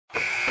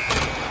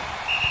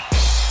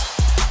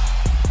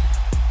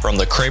From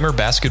the Kramer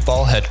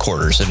Basketball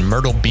Headquarters in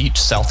Myrtle Beach,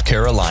 South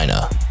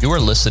Carolina, you are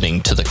listening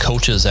to the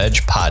Coach's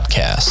Edge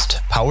podcast,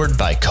 powered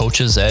by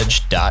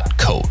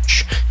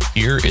coachesedge.coach.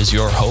 Here is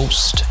your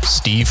host,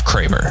 Steve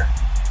Kramer.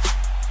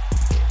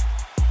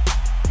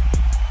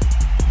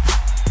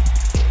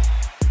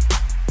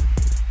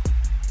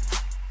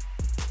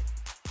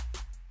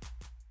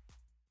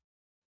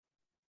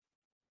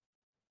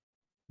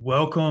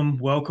 Welcome,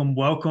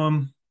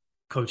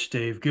 Coach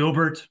Dave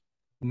Gilbert,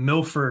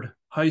 Milford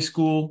High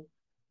School,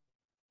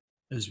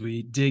 as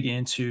we dig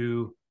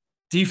into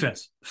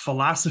defense,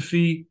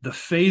 philosophy, the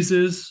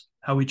phases,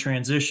 how we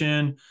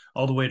transition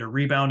all the way to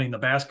rebounding the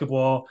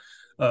basketball.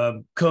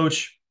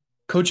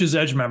 Coach's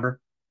Edge member.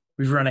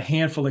 We've run a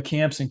handful of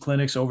camps and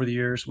clinics over the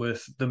years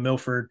with the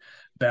Milford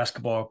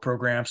basketball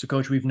program. So,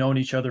 Coach, we've known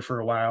each other for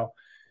a while,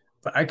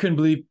 but I couldn't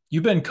believe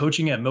you've been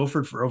coaching at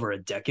Milford for over a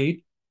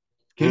decade.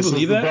 Can you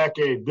believe that?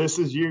 Decade. This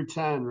is year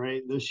 10,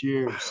 right? This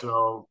year.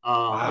 So,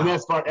 wow. And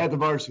that's at the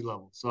varsity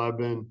level. So I've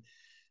been.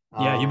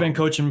 You've been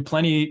coaching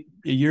plenty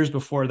of years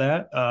before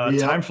that.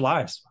 Time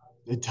flies.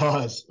 It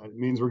does. It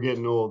means we're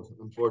getting old,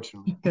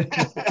 unfortunately.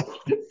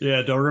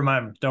 Yeah, don't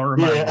remind me.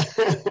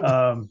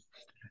 No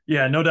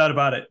doubt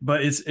about it.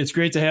 But it's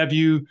great to have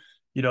you.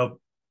 You know,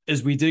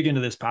 as we dig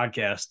into this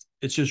podcast,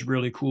 it's just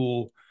really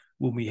cool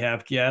when we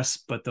have guests,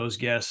 but those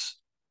guests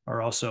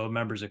are also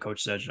members of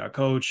Coach's Edge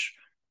Coach,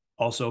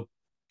 also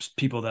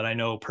people that I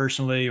know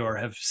personally or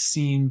have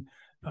seen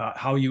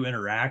how you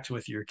interact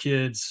with your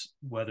kids,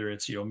 whether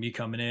it's, me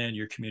coming in,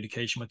 your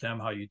communication with them,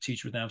 how you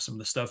teach with them, some of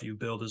the stuff you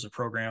build as a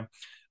program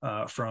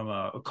from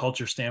a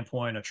culture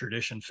standpoint, a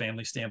tradition,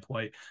 family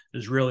standpoint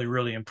is really,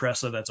 really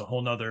impressive. That's a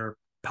whole nother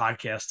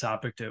podcast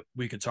topic that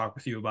we could talk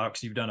with you about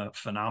because you've done a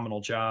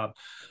phenomenal job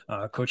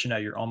coaching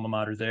at your alma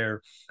mater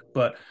there,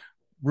 but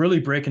really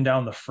breaking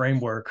down the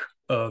framework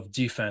of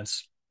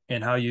defense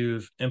and how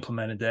you've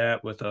implemented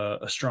that with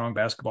a strong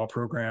basketball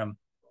program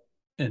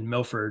in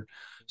Milford.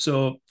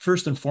 So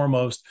first and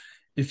foremost,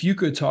 if you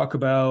could talk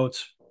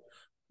about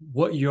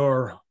what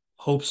your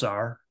hopes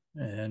are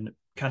and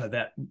kind of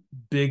that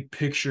big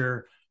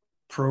picture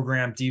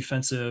program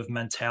defensive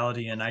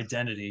mentality and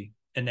identity,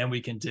 and then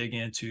we can dig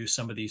into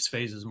some of these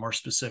phases more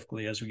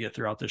specifically as we get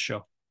throughout this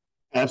show.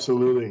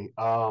 Absolutely.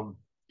 Being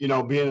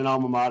an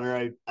alma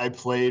mater, I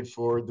played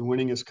for the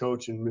winningest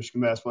coach in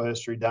Michigan basketball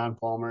history, Don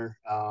Palmer.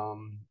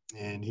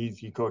 And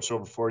he coached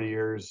over 40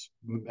 years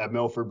at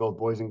Milford, both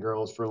boys and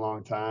girls, for a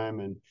long time.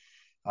 And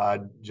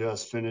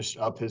just finished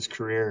up his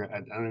career.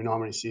 I don't even know how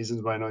many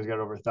seasons, but I know he's got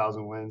over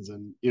 1,000 wins.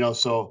 And,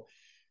 so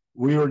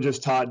we were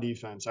just taught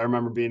defense. I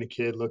remember being a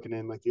kid looking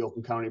in like the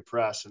Oakland County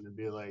Press, and it'd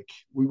be like,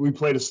 we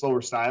played a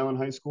slower style in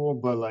high school,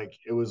 but like,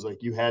 it was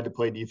like you had to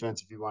play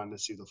defense if you wanted to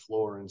see the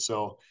floor. And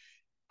so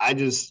I'm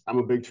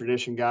a big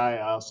tradition guy.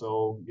 I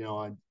also,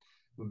 I'm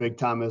a big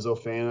Tom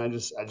Izzo fan. I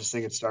just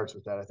think it starts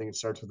with that. I think it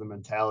starts with the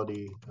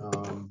mentality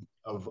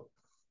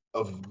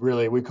of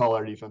really, we call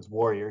our defense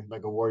warrior,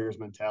 like a warrior's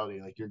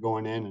mentality. Like you're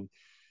going in and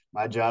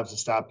my job's to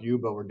stop you,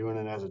 but we're doing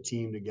it as a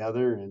team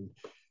together. And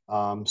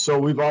so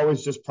we've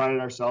always just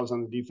prided ourselves on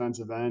the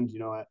defensive end.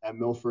 At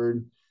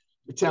Milford,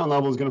 the talent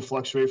level is going to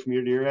fluctuate from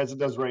year to year, as it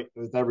does right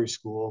with every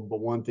school. But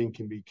one thing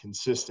can be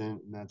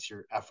consistent, and that's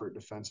your effort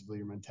defensively,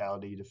 your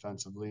mentality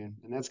defensively. And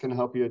that's going to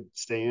help you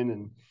stay in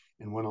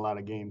and win a lot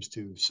of games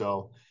too.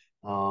 So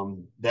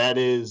that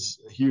is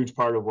a huge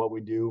part of what we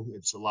do.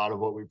 It's a lot of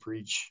what we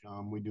preach.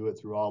 We do it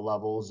through all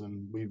levels,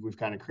 and we've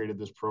kind of created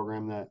this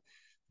program that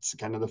it's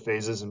kind of the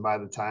phases. And by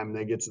the time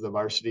they get to the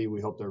varsity,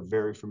 we hope they're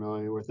very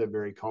familiar with it,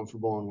 very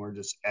comfortable, and we're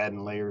just adding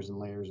layers and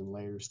layers and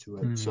layers to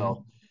it. Mm-hmm.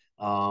 So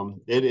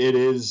it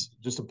is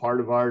just a part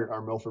of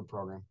our Milford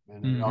program,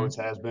 and it always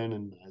has been.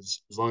 And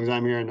as long as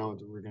I'm here, I know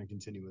that we're going to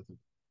continue with it.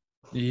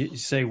 You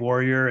say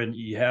warrior, and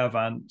you have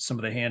on some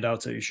of the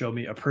handouts that you showed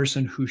me, a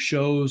person who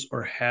shows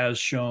or has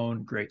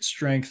shown great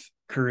strength,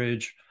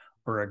 courage,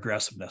 or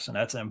aggressiveness. And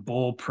that's in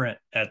bold print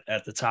at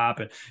the top.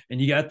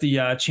 And you got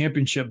the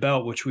championship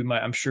belt, which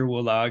I'm sure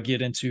we'll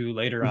get into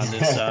later on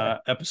this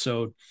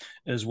episode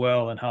as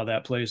well, and how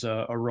that plays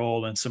a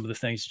role in some of the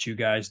things that you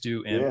guys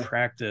do in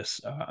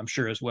practice, I'm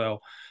sure as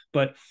well.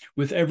 But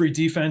with every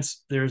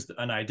defense, there's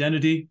an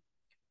identity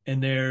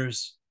and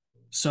there's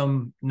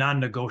some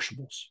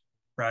non-negotiables.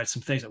 Right.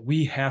 Some things that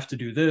we have to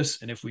do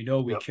this. And if we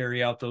know we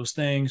carry out those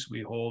things,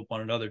 we hold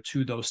one another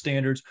to those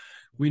standards.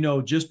 We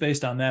know just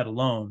based on that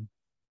alone,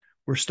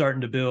 we're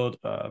starting to build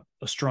a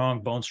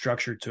strong bone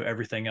structure to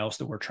everything else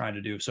that we're trying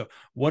to do. So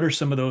what are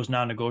some of those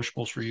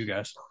non-negotiables for you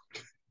guys?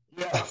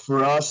 Yeah,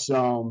 for us,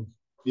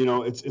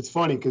 it's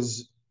funny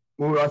because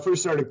when I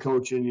first started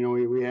coaching,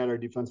 we had our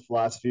defense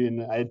philosophy,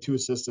 and I had two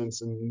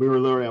assistants, and we were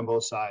literally on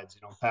both sides,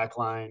 pack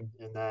line.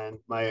 And then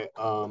my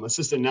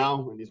assistant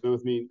now, and he's been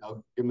with me,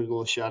 I'll give him a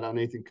little shout out,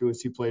 Nathan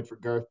Kuntz. He played for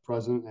Garth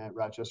President at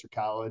Rochester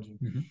College.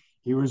 And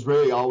he was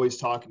really always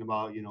talking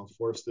about,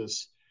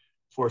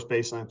 force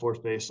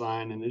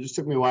baseline. And it just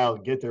took me a while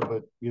to get there.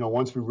 But,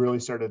 once we really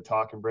started to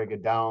talk and break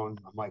it down,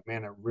 I'm like,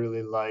 man, I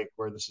really like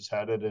where this is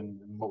headed and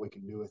what we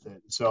can do with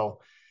it. And so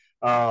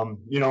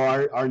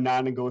Our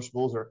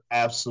non-negotiables are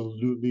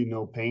absolutely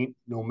no paint,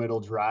 no middle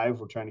drive.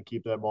 We're trying to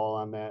keep that ball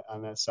on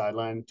that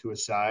sideline to a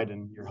side,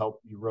 and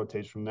you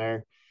rotate from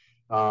there.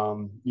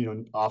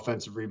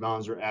 Offensive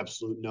rebounds are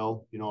absolute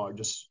no. Are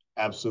just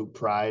absolute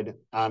pride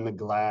on the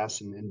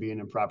glass and being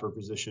in proper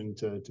position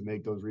to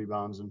make those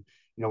rebounds. And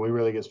we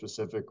really get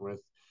specific with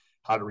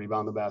how to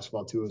rebound the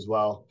basketball too as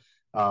well.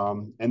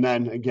 And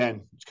then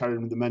again, it's kind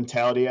of the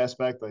mentality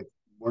aspect. Like,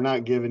 we're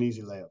not giving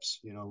easy layups,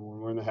 when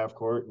we're in the half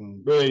court,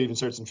 and really even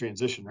starts in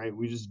transition, right?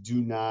 We just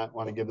do not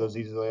want to give those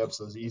easy layups,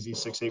 those easy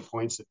 6-8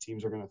 points that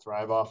teams are going to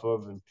thrive off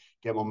of and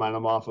get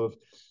momentum off of.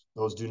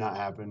 Those do not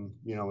happen,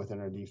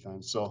 within our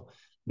defense. So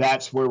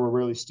that's where we're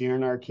really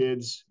steering our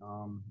kids.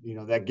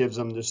 That gives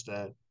them just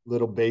a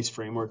little base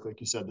framework, like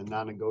you said, the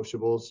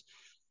non-negotiables,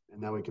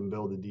 and then we can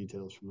build the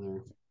details from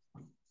there.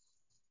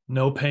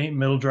 No paint,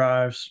 middle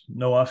drives,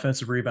 no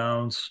offensive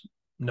rebounds,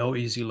 no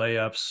easy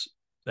layups.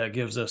 That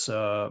gives us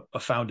a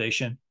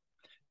foundation.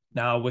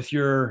 Now, with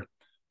your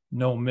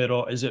no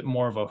middle, is it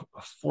more of a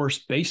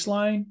forced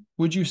baseline,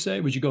 would you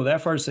say? Would you go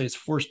that far to say it's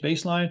forced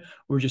baseline,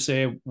 or would you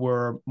say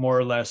we're more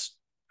or less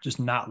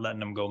just not letting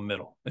them go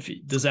middle?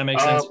 Does that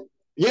make sense?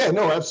 Yeah,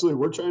 no, absolutely.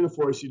 We're trying to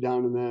force you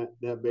down in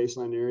that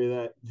baseline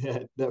area,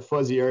 that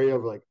fuzzy area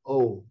of like,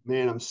 oh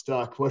man, I'm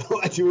stuck. What do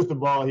I do with the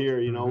ball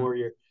here?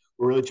 Where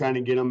we're really trying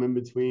to get them in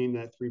between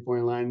that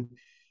 3-point line.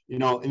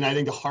 And I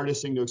think the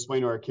hardest thing to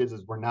explain to our kids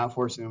is we're not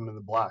forcing them to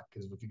the block,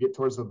 because if you get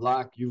towards the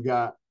block, you've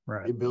got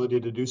the ability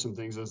to do some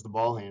things as the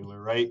ball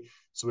handler, right?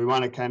 So we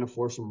want to kind of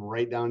force them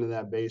right down to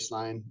that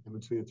baseline in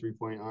between the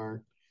 3-point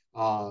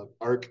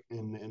arc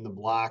and the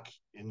block.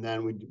 And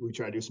then we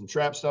try to do some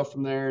trap stuff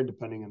from there,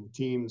 depending on the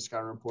team, the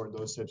scouting report,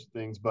 those types of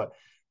things. But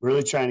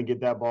really trying to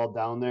get that ball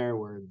down there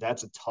where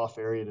that's a tough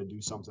area to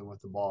do something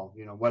with the ball.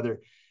 Whether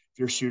if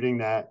you're shooting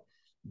that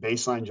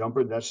baseline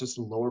jumper, that's just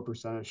a lower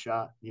percentage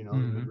shot,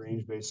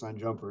 mid-range baseline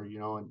jumper,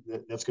 and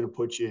that's going to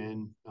put you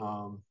in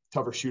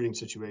tougher shooting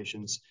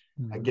situations.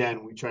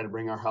 Again, we try to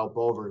bring our help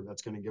over.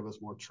 That's going to give us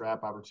more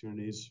trap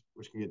opportunities,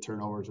 which can get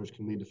turnovers, which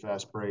can lead to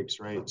fast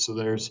breaks, right? So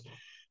there's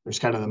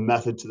kind of the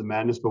method to the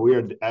madness, but we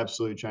are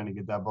absolutely trying to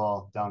get that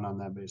ball down on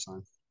that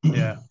baseline.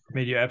 Yeah, I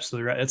mean, you're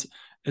absolutely right.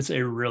 It's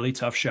a really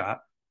tough shot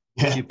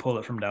if you pull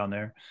it from down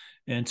there.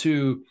 And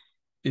two,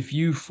 if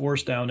you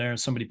force down there and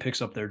somebody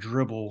picks up their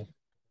dribble,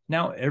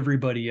 now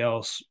everybody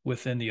else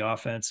within the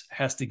offense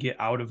has to get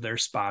out of their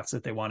spots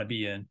that they want to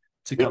be in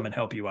to come and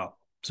help you out.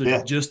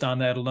 So just on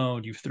that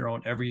alone, you've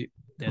thrown the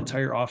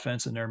entire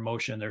offense and their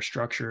motion, their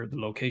structure, the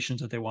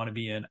locations that they want to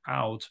be in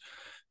out,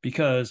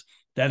 because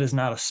that is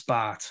not a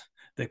spot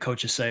that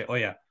coaches say, oh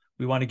yeah,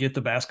 we want to get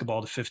the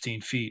basketball to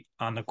 15 feet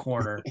on the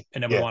corner,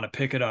 and then we want to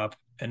pick it up.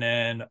 And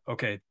then,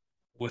 okay,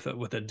 with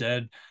a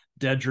dead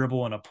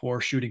dribble and a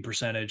poor shooting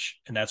percentage,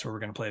 and that's where we're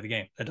going to play the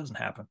game. That doesn't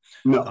happen.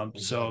 No,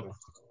 exactly.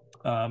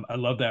 I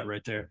love that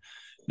right there.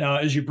 Now,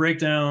 as you break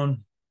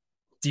down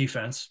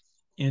defense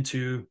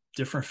into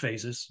different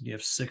phases, you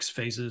have 6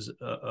 phases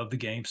of the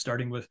game,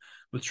 starting with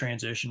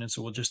transition. And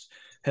so we'll just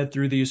head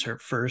through these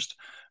first.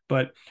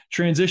 But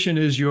transition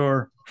is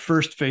your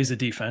first phase of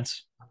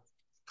defense.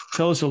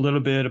 Tell us a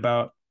little bit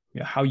about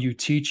how you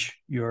teach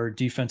your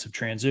defensive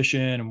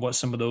transition and what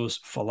some of those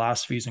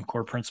philosophies and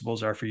core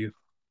principles are for you.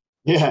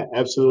 Yeah,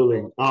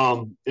 absolutely.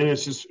 And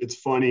it's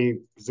funny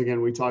because,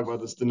 again, we talk about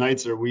this. The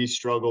nights that we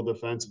struggle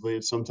defensively,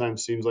 it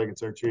sometimes seems like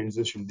it's our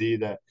transition D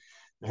that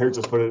hurts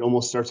us, but it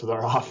almost starts with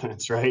our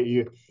offense, right?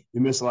 You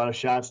miss a lot of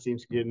shots,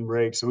 teams getting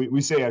breaks. So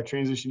we say our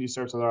transition D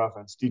starts with our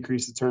offense.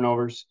 Decrease the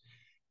turnovers,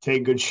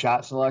 take good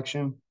shot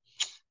selection,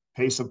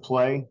 pace of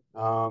play,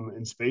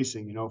 and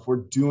spacing. If we're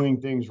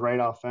doing things right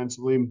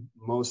offensively,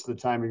 most of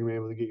the time you're going to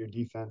be able to get your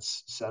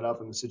defense set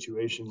up in the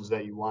situations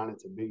that you want it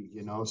to be,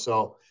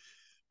 So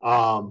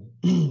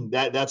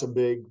that's a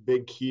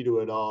big key to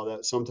it all,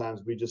 that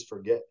sometimes we just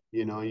forget.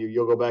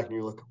 You'll go back and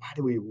you look,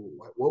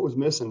 what was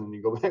missing? And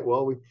you go back,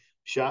 well, we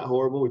shot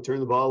horrible, we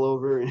turned the ball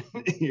over, and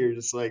you're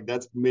just like,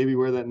 that's maybe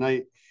where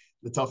the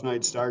tough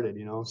night started.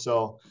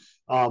 So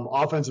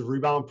offensive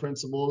rebound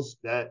principles,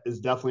 that is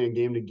definitely a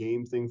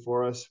game-to-game thing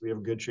for us. We have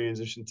a good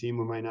transition team.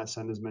 We might not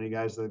send as many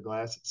guys to the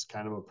glass. It's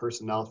kind of a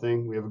personnel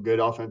thing. We have a good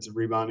offensive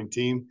rebounding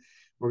team.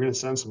 We're going to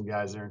send some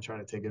guys there and try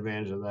to take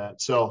advantage of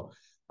that. So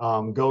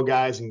go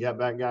guys and get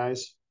back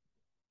guys.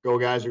 Go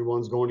guys are the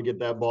ones going to get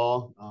that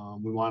ball.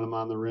 We want them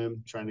on the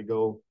rim, trying to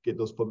go get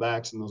those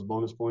putbacks and those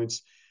bonus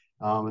points.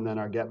 And then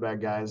our get back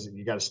guys,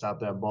 you got to stop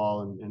that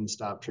ball and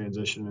stop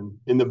transition.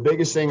 And the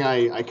biggest thing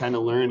I kind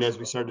of learned as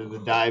we started to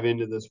dive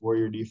into this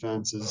Warrior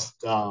defense is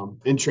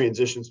in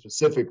transition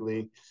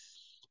specifically,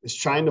 is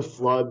trying to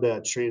flood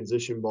that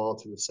transition ball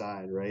to the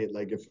side, right?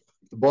 Like if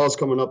the ball's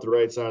coming up the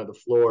right side of the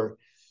floor,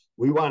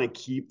 we want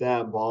to keep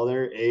that ball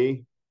there,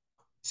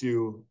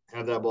 to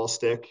have that ball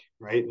stick,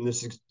 right? And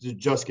this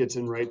just gets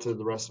in right to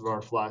the rest of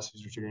our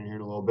philosophies, which you're going to hear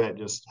in a little bit,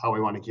 just how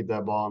we want to keep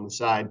that ball on the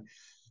side.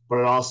 But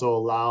it also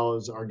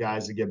allows our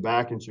guys to get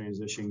back in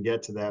transition,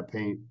 get to that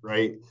paint,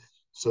 right?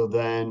 So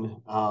then,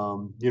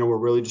 we're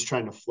really just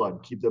trying to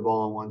flood, keep the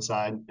ball on one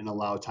side and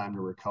allow time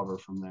to recover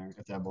from there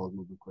if that ball is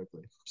moving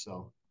quickly.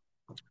 So.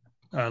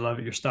 I love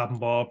it. You're stopping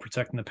ball,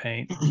 protecting the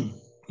paint.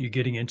 You're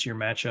getting into your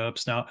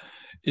matchups. Now,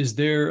 is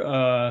there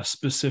a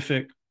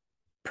specific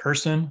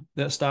person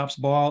that stops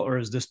ball, or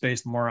is this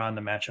based more on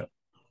the matchup?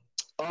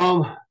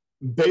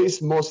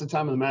 Based most of the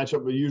time on the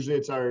matchup, but usually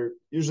it's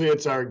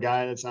our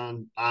guy that's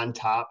on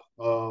top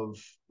of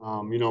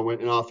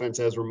when an offense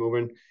as we're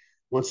moving.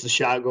 Once the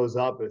shot goes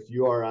up, if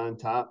you are on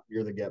top,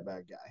 you're the get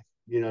back guy.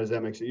 Does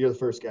that make sense? You're the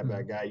first get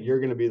back guy. You're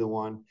going to be the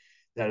one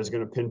that is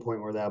going to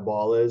pinpoint where that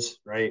ball is,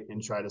 right,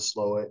 and try to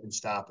slow it and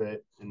stop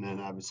it. And then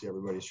obviously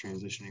everybody's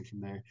transitioning from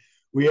there.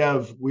 We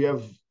have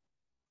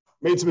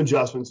made some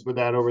adjustments with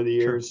that over the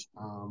years,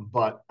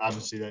 but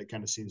obviously that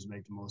kind of seems to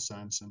make the most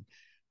sense. And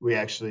we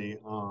actually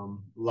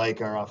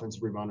like our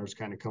offensive rebounders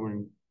kind of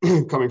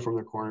coming from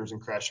their corners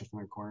and crashing from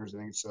their corners. I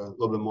think it's a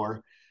little bit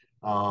more.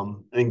 I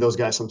think those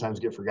guys sometimes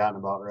get forgotten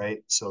about,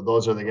 right? So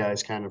those are the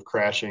guys kind of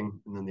crashing,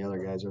 and then the other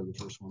guys are the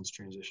first ones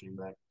transitioning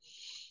back.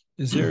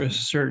 Is there a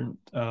certain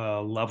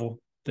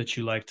level that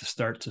you like to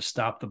start to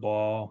stop the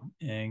ball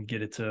and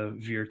get it to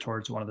veer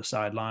towards one of the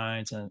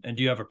sidelines? And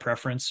do you have a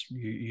preference?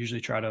 You usually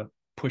try to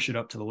push it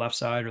up to the left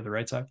side or the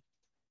right side?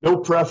 No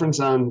preference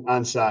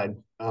on side.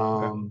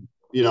 Okay.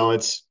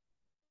 It's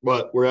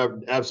but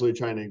we're absolutely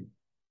trying to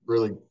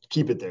really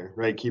keep it there,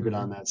 right? Keep it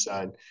on that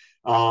side.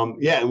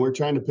 And we're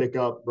trying to pick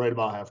up right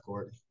about half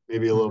court,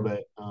 maybe a little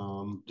bit,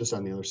 just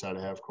on the other side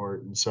of half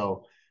court. And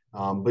so,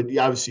 but you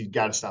obviously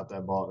got to stop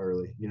that ball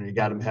early. You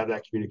got to have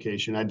that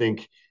communication. I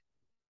think,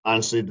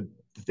 honestly, the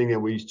thing that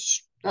we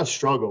not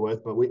struggle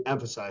with, but we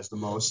emphasize the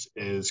most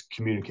is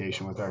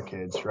communication with our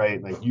kids,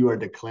 right? Like you are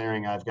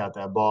declaring, I've got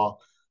that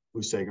ball,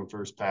 who's taking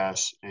first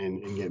pass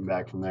and getting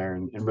back from there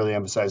and really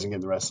emphasizing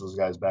getting the rest of those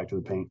guys back to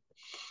the paint.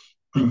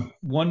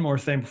 One more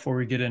thing before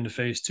we get into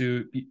phase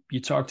two. You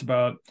talked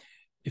about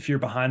if you're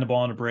behind the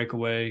ball in a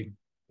breakaway,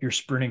 you're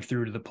sprinting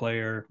through to the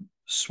player,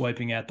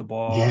 swiping at the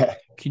ball. Yeah.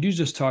 Can you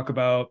just talk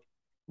about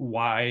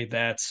why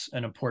that's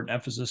an important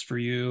emphasis for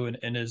you?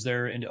 And is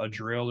there a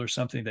drill or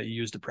something that you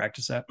use to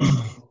practice that?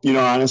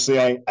 Honestly,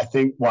 I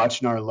think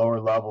watching our lower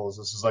levels,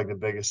 this is like the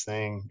biggest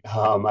thing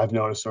I've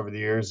noticed over the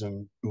years.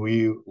 And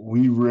we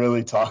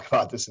really talk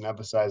about this and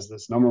emphasize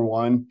this. Number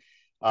one,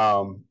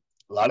 a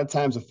lot of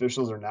times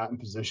officials are not in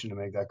position to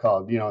make that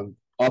call.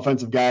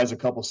 Offensive guys, a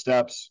couple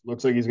steps,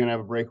 looks like he's going to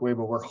have a breakaway,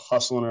 but we're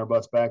hustling our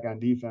butts back on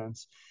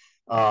defense.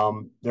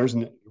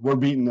 We're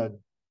beating the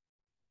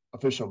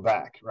official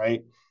back,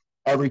 right?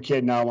 Every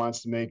kid now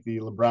wants to make the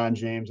LeBron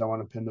James, I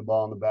want to pin the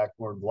ball on the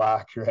backboard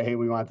block, right?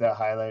 We want that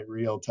highlight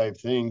reel type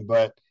thing.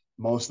 But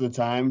most of the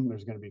time,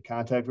 there's going to be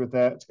contact with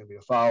that. It's going to be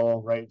a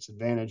foul, right? It's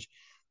advantage.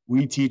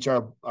 We teach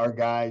our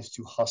guys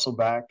to hustle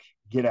back,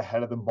 get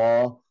ahead of the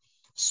ball,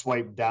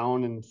 swipe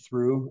down and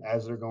through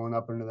as they're going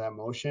up into that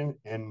motion.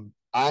 And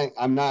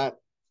I'm not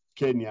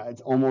kidding you.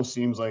 It almost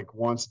seems like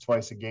once or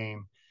twice a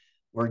game,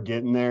 we're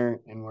getting there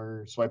and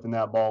we're swiping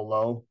that ball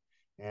low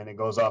and it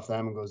goes off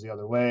them and goes the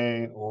other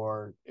way,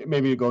 or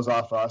maybe it goes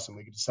off us and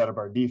we get to set up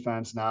our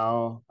defense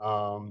now.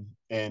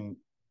 And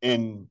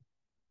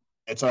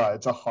it's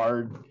a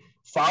hard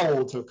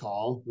foul to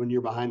call when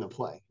you're behind the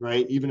play,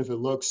 right? Even if it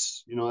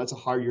looks, that's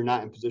you're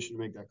not in position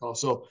to make that call.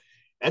 So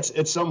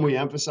it's something we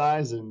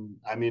emphasize. And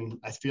I mean,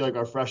 I feel like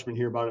our freshmen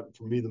hear about it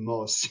from me the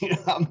most,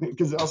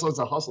 because also it's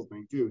a hustle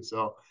thing too.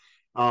 So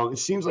it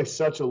seems like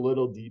such a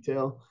little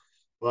detail,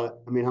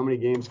 but I mean, how many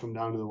games come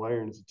down to the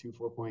wire and it's a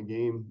 2-4 point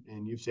game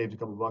and you've saved a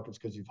couple buckets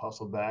because you've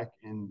hustled back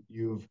and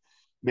you've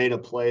made a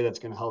play that's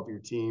going to help your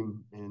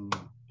team and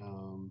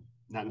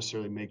not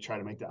necessarily try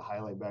to make that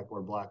highlight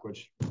backboard block,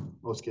 which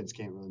most kids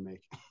can't really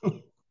make.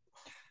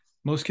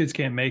 Most kids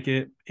can't make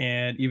it.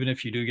 And even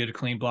if you do get a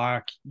clean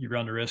block, you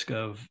run the risk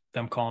of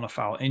them calling a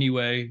foul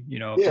anyway,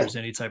 if there's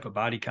any type of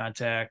body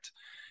contact.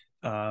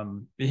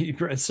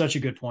 It's such a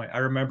good point. I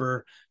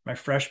remember my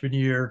freshman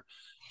year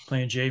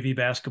playing JV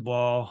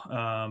basketball.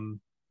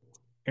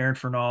 Aaron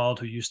Fernald,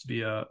 who used to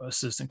be a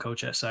assistant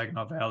coach at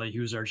Saginaw Valley, he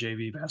was our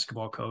JV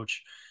basketball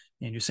coach.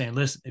 And you're saying,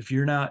 listen, if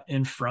you're not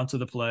in front of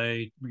the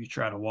play, you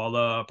try to wall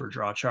up or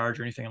draw a charge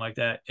or anything like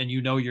that, and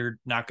you're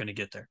not going to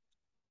get there,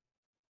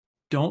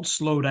 don't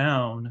slow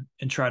down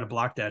and try to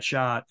block that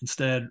shot.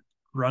 Instead,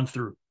 run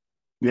through,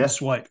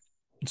 swipe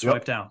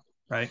down,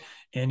 right?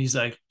 And he's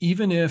like,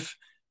 even if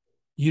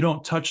you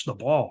don't touch the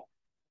ball,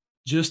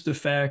 just the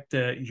fact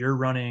that you're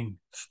running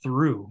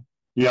through.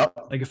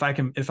 Like if I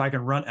can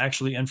run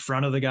actually in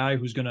front of the guy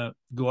who's going to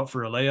go up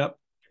for a layup,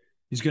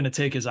 he's going to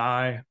take his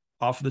eye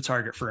off of the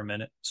target for a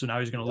minute. So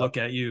now he's going to look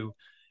at you.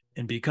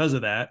 And because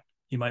of that,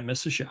 he might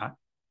miss a shot.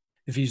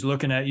 If he's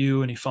looking at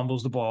you and he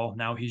fumbles the ball,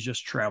 now he's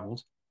just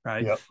traveled,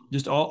 right?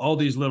 Just all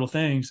these little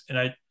things.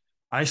 And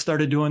I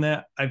started doing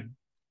that. I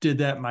did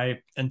that my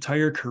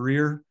entire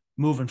career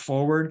moving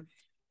forward.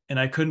 And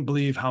I couldn't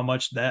believe how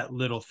much that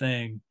little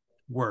thing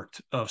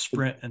worked of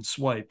sprint and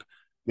swipe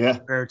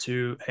compared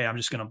to, hey, I'm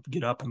just going to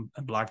get up and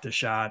block this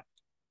shot.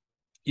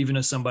 Even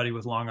as somebody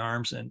with long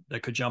arms and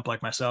that could jump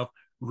like myself,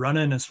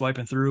 running and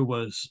swiping through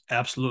was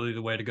absolutely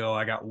the way to go.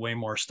 I got way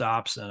more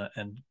stops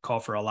and call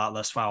for a lot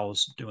less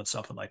fouls doing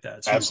something like that.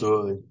 It's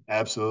absolutely.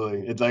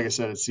 Absolutely. It's like I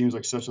said, it seems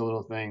like such a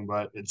little thing,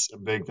 but it's a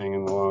big thing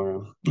in the long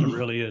run. It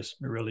really is.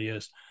 It really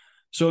is.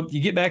 So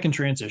you get back in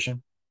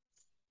transition.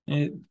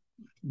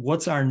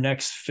 What's our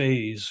next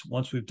phase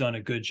once we've done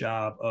a good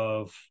job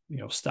of,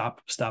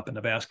 stopping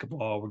the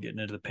basketball, we're getting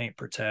into the paint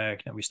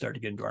protect, and we start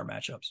to get into our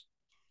matchups?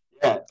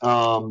 Yeah.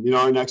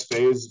 Our next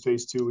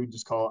phase 2, we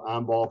just call it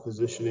on-ball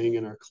positioning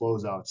and our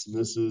closeouts. And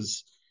this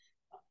is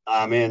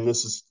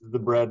the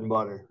bread and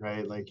butter,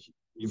 right? Like,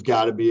 you've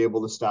got to be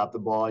able to stop the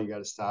ball. You got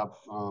to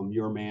stop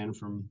your man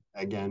from,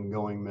 again,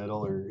 going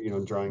middle or,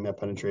 drawing that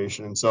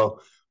penetration. And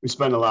so we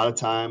spend a lot of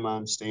time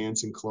on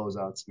stance and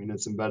closeouts. I mean,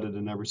 it's embedded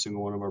in every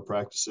single one of our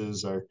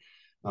practices. Our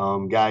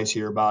guys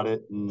hear about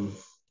it. And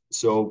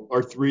so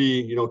our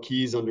 3,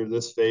 keys under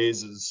this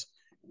phase is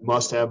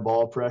must have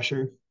ball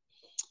pressure,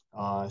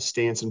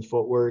 stance and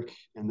footwork,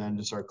 and then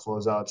just our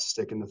closeouts,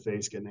 stick in the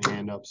face, getting a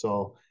hand up.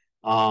 So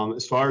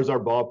as far as our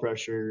ball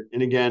pressure,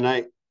 and again,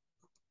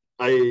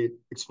 I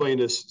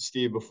explained this,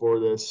 Steve, before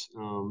this,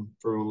 for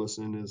everyone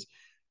listening, is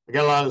I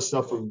got a lot of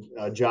stuff from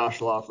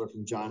Josh Loeffler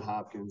from Johns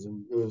Hopkins,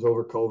 and it was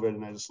over COVID,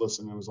 and I just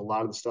listened. There was a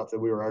lot of the stuff that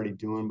we were already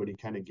doing, but he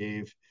kind of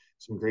gave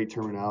some great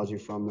terminology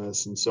from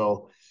this. And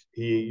so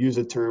he used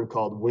a term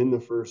called win the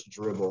first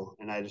dribble,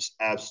 and I just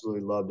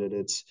absolutely loved it.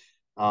 It's,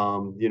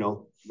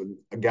 when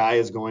a guy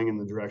is going in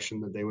the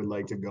direction that they would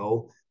like to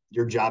go,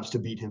 your job's to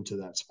beat him to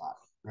that spot,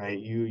 right?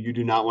 You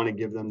do not want to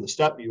give them the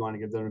step. You want to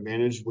give them an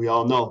advantage. We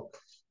all know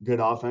good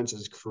offense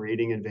is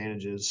creating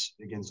advantages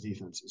against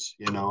defenses,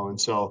 and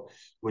so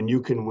when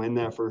you can win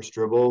that first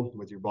dribble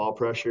with your ball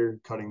pressure,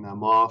 cutting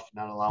them off,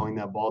 not allowing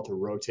that ball to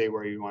rotate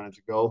where you want it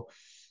to go,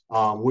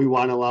 we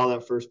want to allow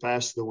that first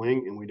pass to the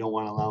wing, and we don't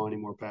want to allow any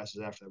more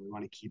passes after that. We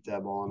want to keep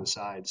that ball on the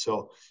side.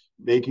 So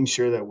making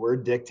sure that we're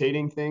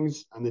dictating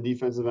things on the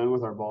defensive end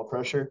with our ball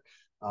pressure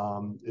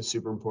is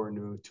super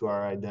important to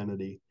our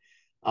identity.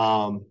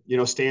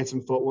 Stance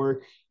and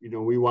footwork,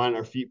 we want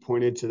our feet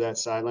pointed to that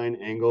sideline,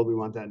 angled. We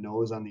want that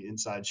nose on the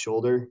inside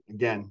shoulder.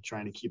 Again,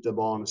 trying to keep the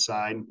ball on the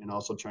side and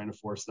also trying to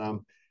force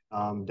them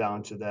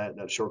down to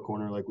that short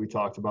corner like we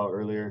talked about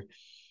earlier.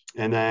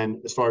 And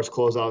then as far as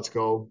closeouts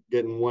go,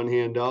 getting one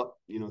hand up,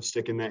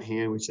 sticking that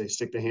hand, we say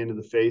stick the hand to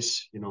the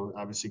face,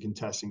 obviously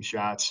contesting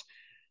shots.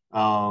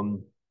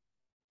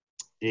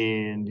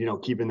 And,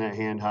 keeping that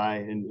hand high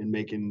and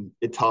making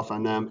it tough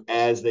on them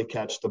as they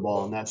catch the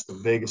ball. And that's the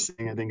biggest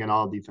thing, I think, in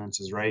all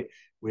defenses, right?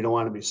 We don't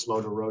want to be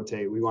slow to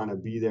rotate. We want to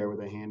be there with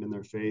a hand in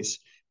their face,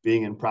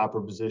 being in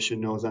proper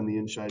position, nose on the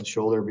inside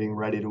shoulder, being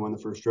ready to win the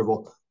first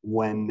dribble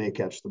when they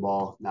catch the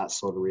ball, not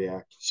slow to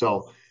react.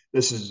 So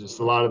this is just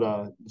a lot of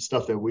the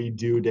stuff that we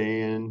do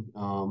day in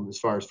as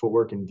far as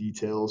footwork and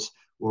details.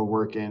 We're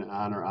working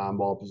on our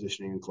on-ball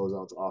positioning and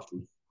closeouts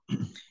often.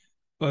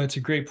 Well, it's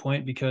a great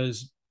point,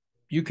 because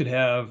you could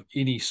have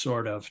any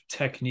sort of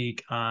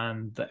technique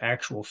on the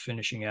actual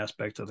finishing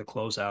aspect of the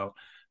closeout,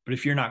 but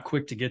if you're not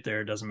quick to get there,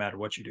 it doesn't matter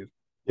what you do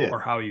or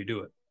how you do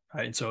it.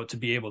 Right. And so to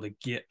be able to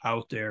get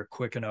out there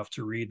quick enough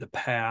to read the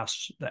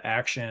pass, the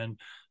action,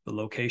 the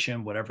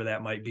location, whatever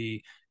that might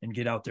be, and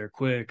get out there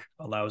quick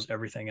allows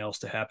everything else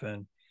to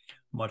happen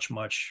much,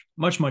 much,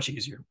 much, much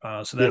easier.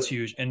 So that's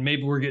huge. And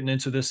maybe we're getting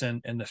into this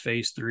in the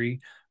phase 3,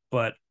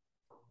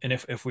 and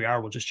if we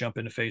are, we'll just jump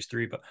into phase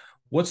 3. But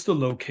what's the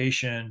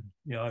location?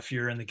 If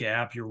you're in the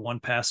gap, you're one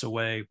pass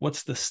away.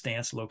 What's the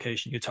stance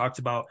location? You talked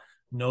about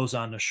nose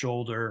on the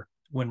shoulder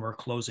when we're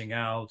closing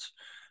out.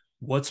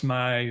 What's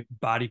my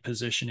body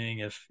positioning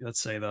if, let's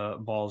say, the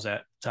ball's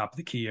at top of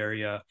the key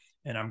area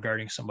and I'm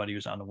guarding somebody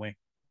who's on the wing?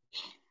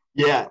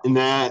 Yeah, and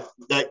that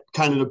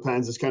kind of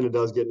depends. This kind of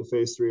does get into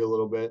phase 3 a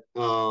little bit.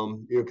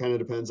 Kind of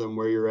depends on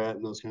where you're at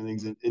and those kind of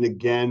things. And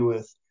again,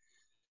 with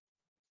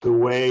the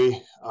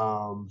way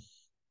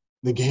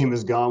the game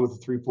has gone with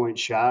the 3-point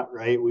shot,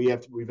 right? We've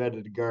had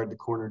to guard the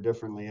corner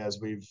differently as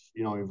we've,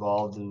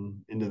 evolved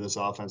into this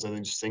offense. I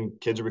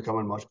think kids are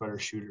becoming much better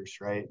shooters,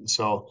 right? And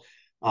so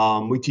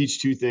we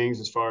teach 2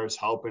 things as far as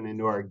helping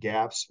into our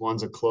gaps.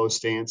 One's a closed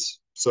stance.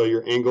 So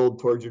you're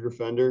angled towards your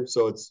defender.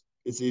 So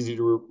it's easy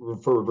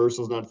for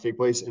reversals not to take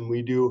place. And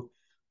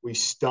we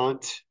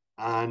stunt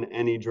on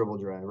any dribble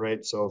drive,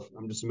 right? So if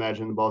I'm just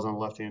imagining the ball's on the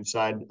left-hand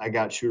side, I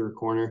got shooter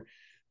corner.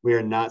 We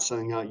are not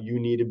selling out. You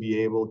need to be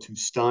able to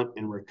stunt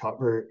and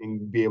recover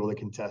and be able to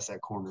contest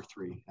that corner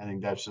 3. I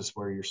think that's just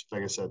where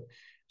like I said,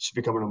 it's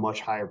becoming a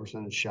much higher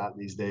percentage shot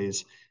these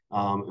days.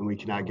 And we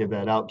cannot give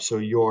that up. So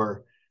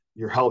your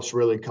help's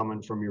really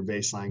coming from your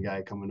baseline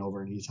guy coming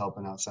over, and he's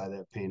helping outside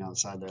that paint,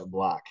 outside that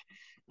block.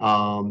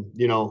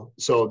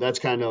 So that's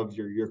kind of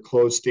your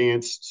closed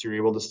stance. So you're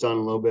able to stun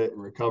a little bit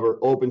and recover.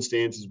 Open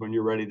stance is when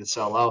you're ready to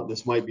sell out.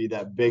 This might be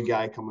that big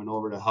guy coming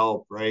over to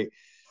help, right?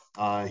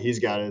 He's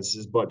got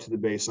his butt to the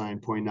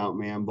baseline, pointing out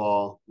man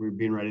ball. We're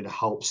being ready to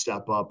help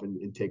step up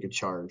and take a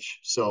charge.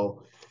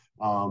 So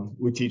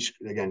we teach,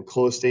 again,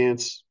 close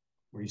stance,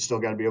 where you still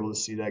got to be able to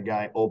see that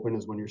guy. Open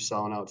is when you're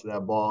selling out to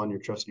that ball and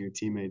you're trusting your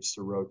teammates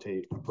to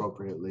rotate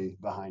appropriately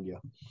behind you.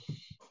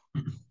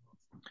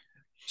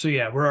 So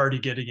yeah, we're already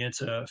getting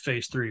into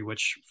phase 3,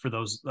 which for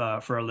those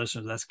for our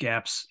listeners, that's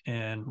gaps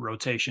and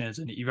rotations.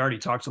 And you've already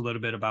talked a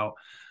little bit about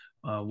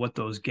what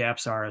those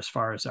gaps are as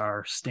far as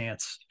our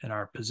stance and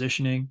our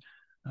positioning,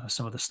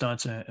 some of the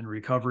stunts and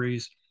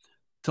recoveries.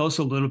 Tell us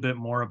a little bit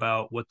more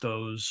about what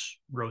those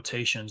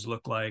rotations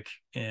look like,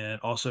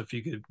 and also if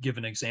you could give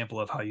an example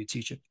of how you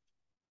teach it.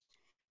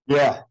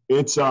 Yeah,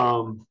 it's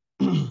as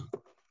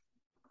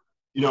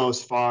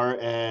far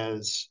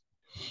as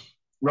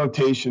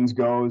rotations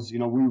goes, we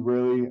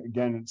really,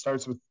 again, it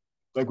starts with,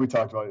 like we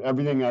talked about,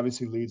 everything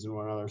obviously leads in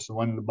one another. So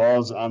when the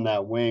ball's on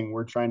that wing,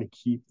 we're trying to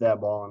keep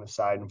that ball on the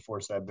side and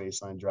force that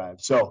baseline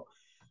drive. So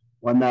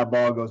when that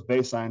ball goes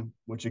baseline,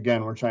 which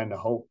again, we're trying to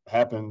hope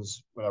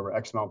happens whatever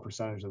X amount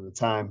percentage of the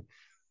time,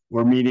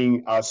 we're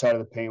meeting outside of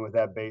the paint with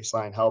that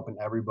baseline help, and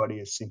everybody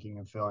is sinking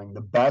and filling. The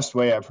best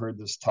way I've heard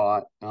this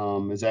taught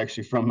is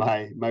actually from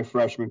my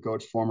freshman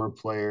coach, former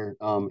player,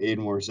 Aiden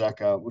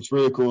Warzeka. What's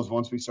really cool is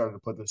once we started to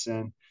put this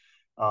in,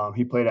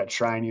 he played at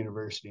Trine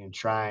University, and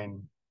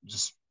Trine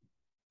just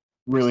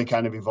really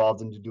kind of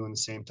evolved into doing the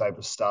same type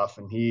of stuff.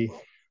 And he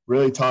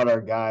really taught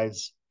our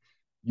guys,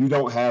 you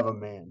don't have a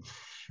man,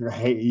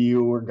 right?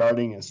 You were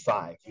guarding as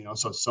 5,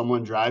 so if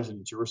someone drives and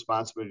it's your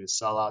responsibility to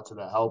sell out to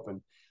that help.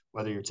 And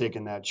whether you're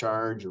taking that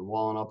charge or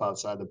walling up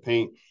outside the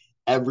paint,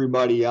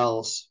 everybody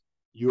else,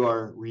 you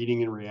are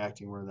reading and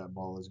reacting where that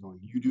ball is going.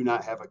 You do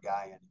not have a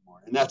guy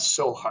anymore. And that's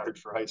so hard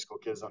for high school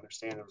kids to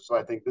understand. So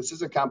I think this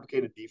is a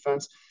complicated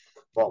defense,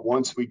 but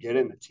once we get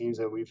in the teams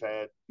that we've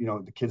had,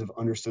 the kids have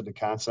understood the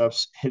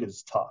concepts. It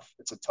is tough.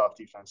 It's a tough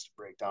defense to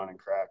break down and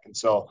crack. And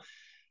so,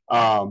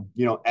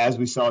 as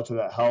we sell it to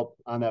that help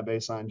on that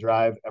baseline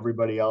drive,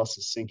 everybody else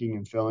is sinking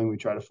and filling. We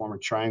try to form a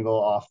triangle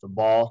off the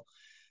ball.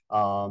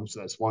 So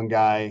that's one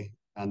guy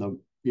on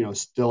the,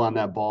 still on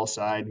that ball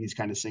side. He's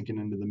kind of sinking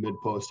into the mid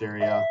post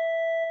area.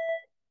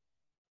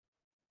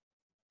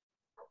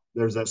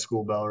 There's that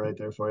school bell right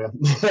there for you.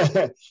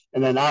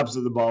 And then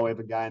opposite the ball, we have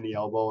a guy in the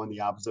elbow and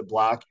the opposite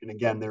block. And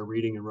again, they're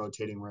reading and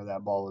rotating where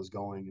that ball is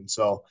going. And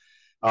so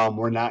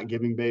we're not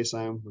giving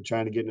baseline. We're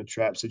trying to get in a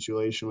trap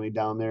situationally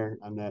down there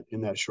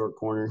in that short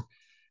corner.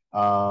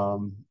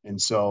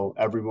 And so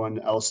everyone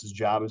else's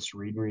job is to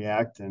read and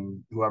react,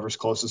 and whoever's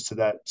closest to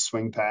that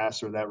swing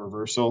pass or that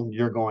reversal,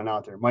 you're going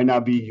out there. It might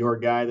not be your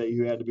guy that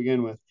you had to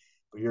begin with,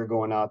 but you're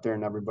going out there,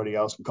 and everybody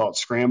else, we call it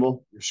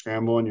scramble. You're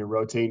scrambling, you're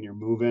rotating, you're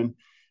moving.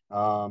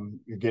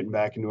 You're getting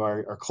back into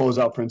our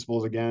closeout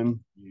principles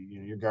again.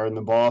 You're guarding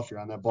the ball. If you're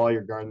on that ball,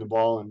 you're guarding the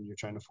ball, and you're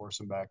trying to force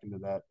them back into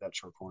that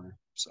short corner.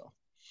 So,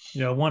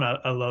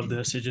 I love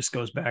this. It just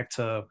goes back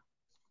to,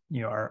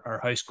 our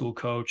high school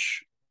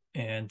coach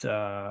and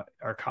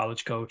our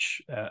college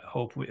coach at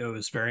Hope. It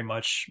was very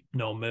much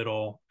no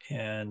middle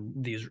and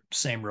these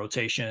same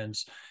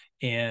rotations.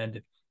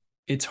 And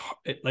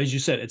as you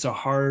said, it's a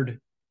hard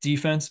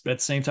defense, but at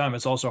the same time,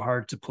 it's also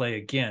hard to play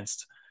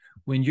against.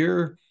 When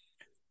you're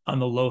on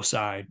the low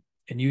side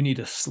and you need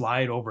to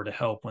slide over to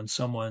help when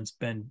someone's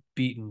been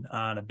beaten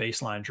on a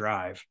baseline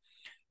drive,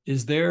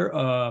 is there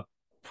a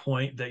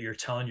point that you're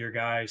telling your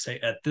guys, hey,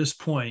 at this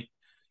point,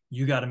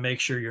 you got to make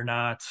sure you're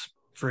not,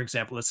 for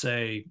example, let's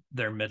say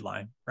they're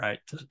midline, right?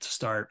 To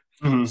start,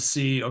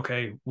 see,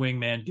 okay,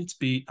 wingman gets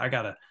beat. I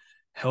got to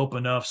help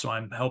enough. So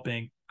I'm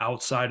helping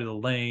outside of the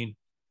lane.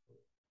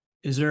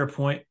 Is there a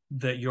point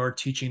that you're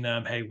teaching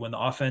them, hey, when the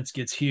offense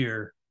gets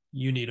here,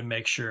 you need to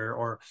make sure,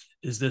 or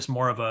is this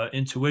more of a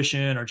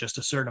intuition or just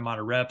a certain amount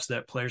of reps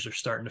that players are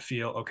starting to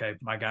feel, okay,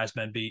 my guy's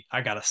been beat.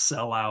 I got to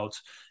sell out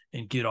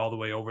and get all the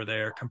way over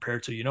there,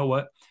 compared to,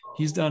 what,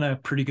 he's done a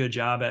pretty good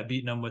job at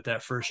beating them with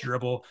that first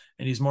dribble,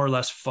 and he's more or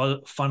less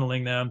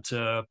funneling them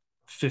to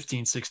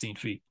 15, 16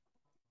 feet.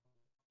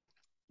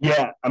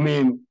 Yeah. I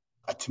mean,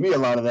 to me, a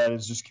lot of that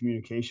is just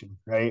communication,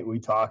 right? We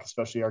talk,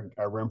 especially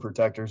our rim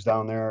protectors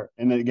down there.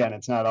 And again,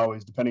 it's not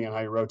always, depending on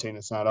how you rotate,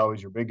 it's not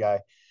always your big guy,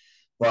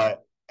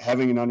 but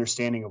having an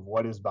understanding of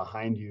what is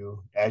behind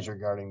you as you're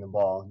guarding the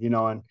ball,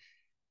 and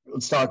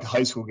let's talk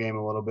high school game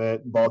a little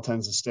bit. Ball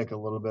tends to stick a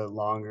little bit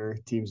longer.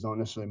 Teams don't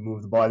necessarily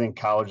move the ball. I think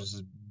college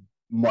is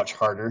much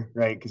harder,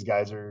 right? Because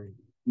guys are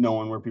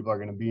knowing where people are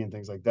going to be and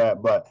things like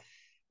that. But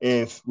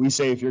if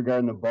you're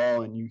guarding the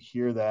ball and you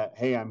hear that,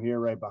 hey, I'm here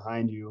right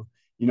behind you,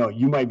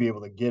 you might be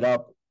able to get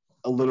up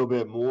a little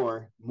bit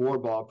more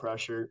ball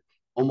pressure,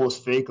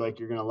 almost fake like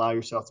you're going to allow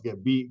yourself to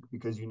get beat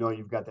because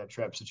you've got that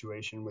trap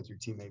situation with your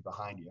teammate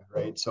behind you,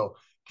 right? So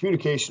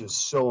communication is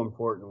so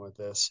important with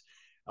this.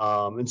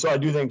 And so I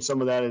do think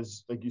some of that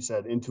is, like you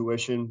said,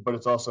 intuition, but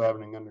it's also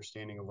having an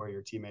understanding of where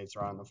your teammates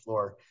are on the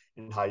floor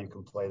and how you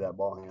can play that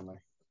ball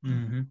handler.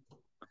 Mm-hmm.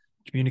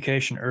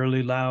 Communication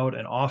early, loud,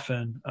 and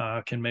often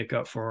can make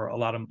up for a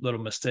lot of little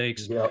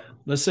mistakes. Yep.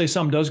 Let's say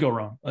something does go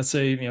wrong. Let's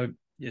say,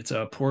 it's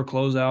a poor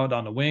closeout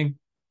on the wing.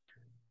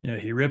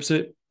 He rips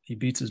it. He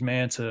beats his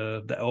man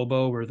to the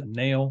elbow or the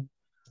nail.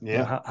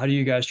 Yeah. How do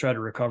you guys try to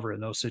recover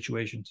in those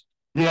situations?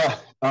 Yeah.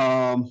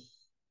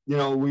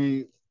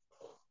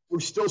 we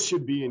still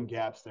should be in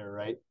gaps there,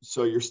 right?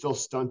 So you're still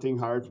stunting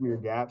hard from your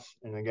gaps.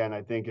 And again,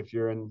 I think if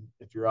you're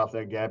off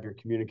that gap, you're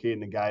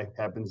communicating, the guy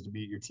happens to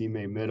beat your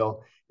teammate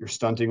middle, you're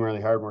stunting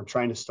really hard. We're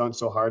trying to stunt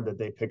so hard that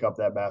they pick up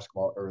that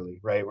basketball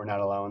early, right? We're not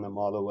allowing them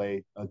all the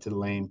way to the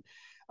lane.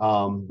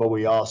 But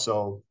we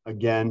also,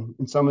 again,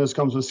 and some of this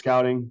comes with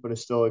scouting, but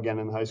it's still, again,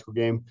 in the high school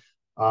game,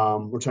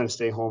 we're trying to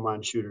stay home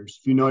on shooters.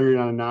 If you know you're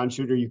not a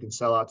non-shooter, you can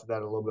sell out to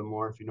that a little bit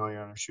more. If you know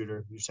you're on a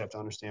shooter, you just have to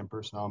understand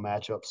personnel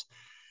matchups.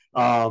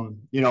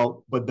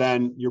 But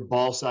then your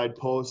ball side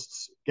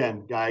posts,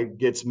 again, guy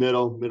gets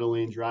middle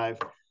lane drive.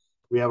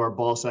 We have our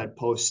ball side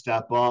post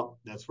step up.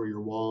 That's where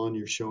you're walling,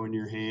 you're showing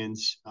your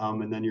hands.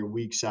 And then your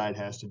weak side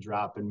has to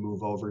drop and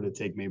move over to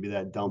take maybe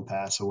that dump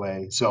pass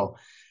away. So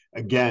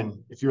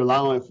again,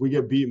 if we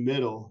get beat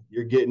middle,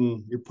 you're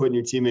putting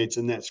your teammates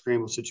in that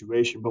scramble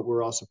situation, but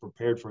we're also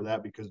prepared for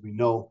that because we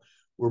know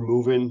we're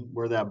moving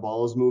where that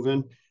ball is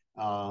moving.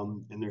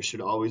 And there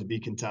should always be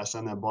contests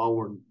on that ball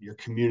where you're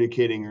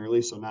communicating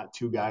early. So not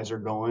two guys are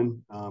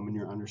going, and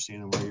you're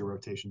understanding where your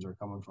rotations are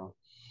coming from.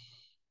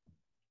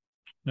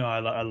 No,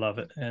 I love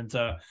it. And,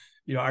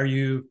 are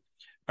you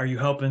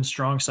helping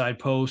strong side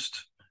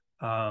post,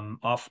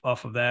 off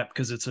of that?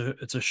 Because it's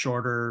a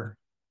shorter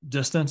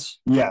distance.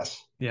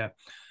 Yes. Yeah.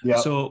 Yeah.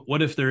 So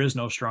what if there is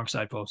no strong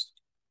side post?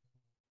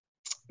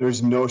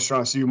 There's no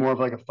strong, so you're more of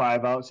like a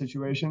 5-out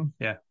situation.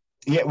 Yeah.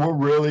 Yeah. We're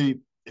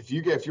really, if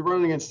you're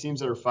running against teams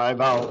that are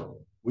 5-out,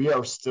 we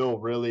are still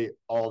really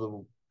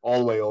all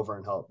the way over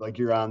and help. Like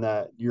you're on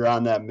that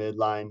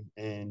midline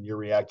and you're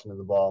reacting to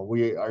the ball.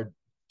 Our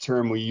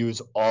term we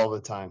use all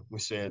the time. We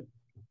say it,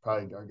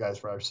 probably our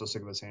guys are so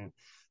sick of us saying it.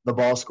 The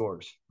ball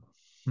scores,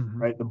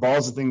 right? The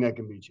ball's the thing that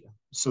can beat you.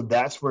 So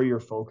that's where your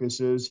focus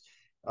is.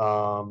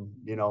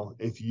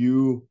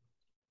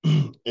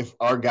 If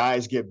our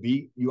guys get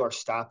beat, you are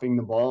stopping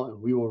the ball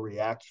and we will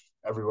react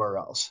everywhere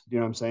else. You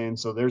know what I'm saying?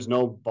 So there's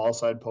no ball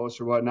side post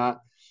or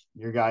whatnot.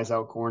 Your guys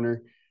out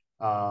corner.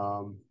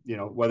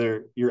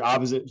 Whether you're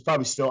opposite, it's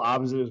probably still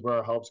opposite is where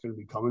our help's going to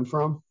be coming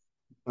from.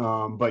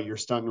 But you're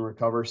stunt and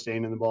recover,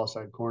 staying in the ball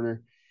side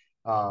corner.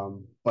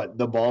 But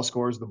the ball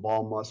scores, the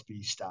ball must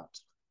be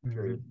stopped.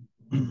 Period.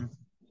 Mm-hmm.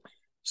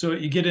 So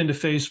you get into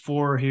phase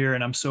 4 here,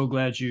 and I'm so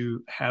glad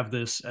you have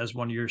this as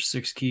one of your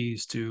 6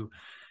 keys to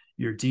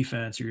your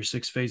defense, or your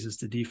 6 phases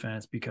to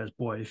defense, because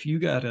boy, if you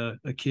got a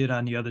kid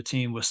on the other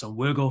team with some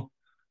wiggle,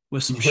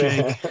 with some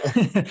shake,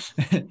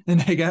 and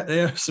they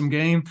have some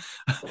game,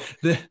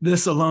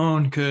 this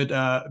alone could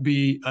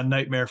be a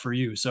nightmare for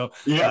you. So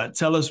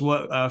tell us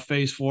what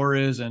phase 4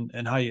 is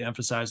and how you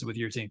emphasize it with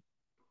your team.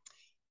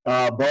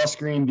 Ball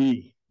screen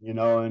D,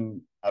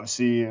 and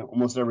obviously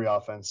almost every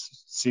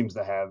offense seems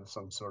to have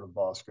some sort of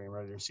ball screen,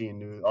 right? You're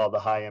seeing all the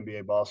high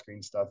NBA ball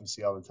screen stuff you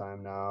see all the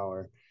time now,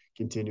 or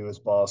continuous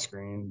ball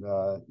screen,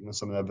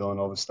 some of that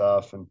Villanova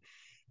stuff. And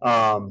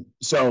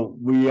so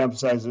we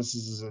emphasize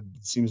this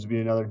seems to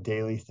be another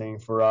daily thing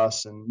for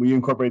us. And we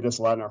incorporate this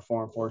a lot in our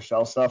 4-on-4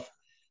 shell stuff.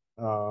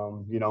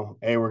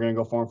 Hey, we're going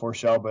to go 4-on-4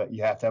 shell, but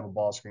you have to have a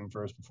ball screen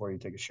first before you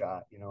take a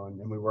shot,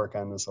 and we work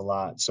on this a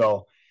lot.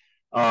 So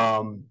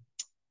 2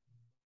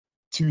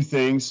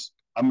 things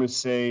I'm going to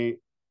say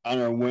on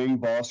our wing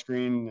ball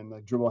screen and the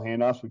dribble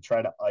handoffs, we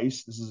try to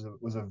ice. This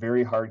was a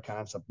very hard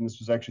concept. And this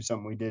was actually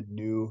something we did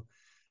new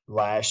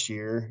last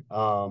year.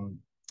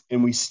 And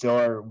we still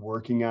are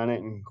working on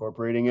it and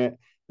incorporating it.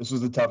 This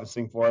was the toughest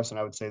thing for us. And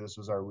I would say this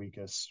was our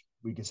weakest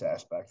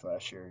aspect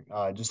last year.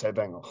 Just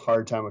having a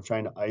hard time of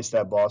trying to ice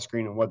that ball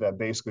screen. And what that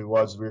basically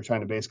was, we were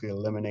trying to basically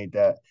eliminate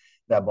that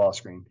ball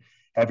screen.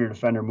 Have your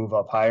defender move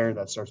up higher.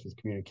 That starts with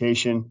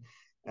communication.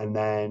 And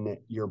then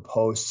your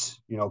posts,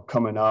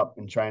 coming up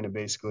and trying to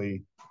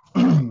basically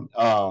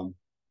have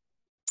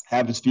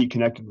his feet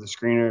connected to the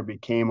screener. It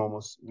became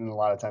almost, a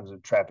lot of times, a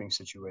trapping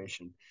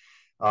situation.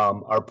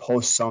 Our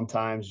posts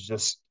sometimes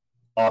just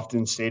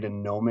often stayed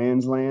in no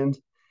man's land,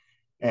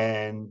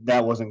 and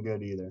that wasn't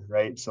good either,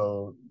 right?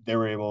 So they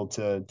were able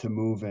to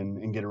move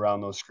and get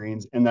around those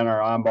screens. And then our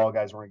on-ball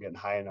guys weren't getting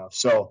high enough.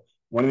 So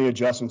one of the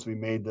adjustments we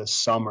made this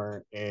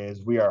summer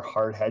is we are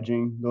hard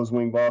hedging those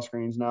wing ball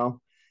screens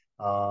now.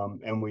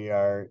 And we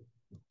are,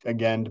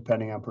 again,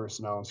 depending on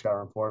personnel and scout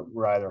report,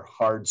 we're either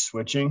hard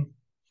switching,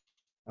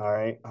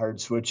 or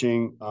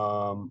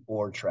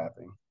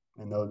trapping.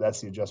 And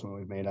that's the adjustment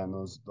we've made on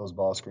those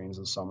ball screens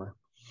this summer.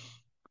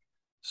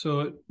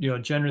 So,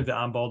 generally the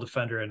on-ball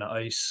defender in an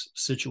ice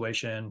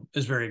situation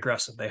is very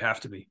aggressive. They have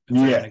to be. If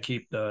they're going to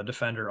keep the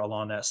defender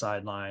along that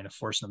sideline,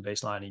 forcing them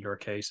baseline in your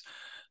case.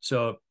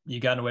 So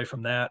you gotten away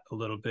from that a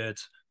little bit,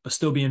 but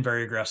still being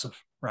very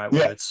aggressive, right?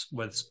 Whether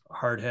it's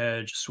hard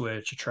hedge,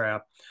 switch,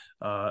 trap,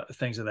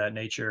 things of that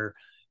nature.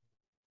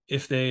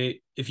 If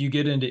you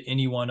get into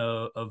any one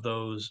of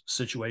those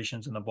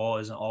situations and the ball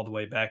isn't all the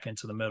way back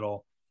into the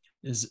middle,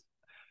 is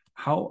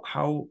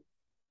how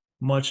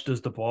much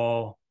does the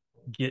ball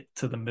get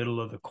to the middle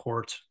of the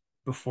court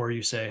before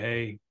you say,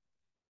 hey,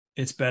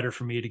 it's better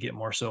for me to get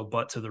more so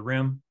butt to the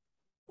rim?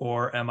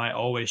 Or am I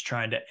always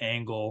trying to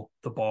angle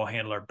the ball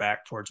handler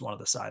back towards one of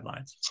the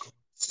sidelines?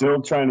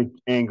 Still trying to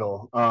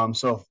angle.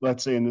 So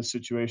let's say in this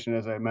situation,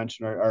 as I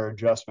mentioned, our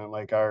adjustment,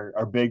 like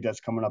our big that's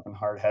coming up in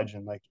hard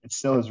hedging, like it's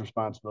still his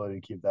responsibility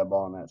to keep that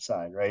ball on that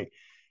side, right?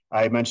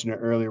 I mentioned it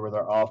earlier with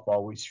our off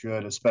ball, we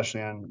should,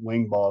 especially on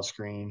wing ball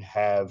screen,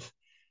 have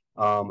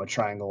a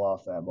triangle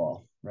off that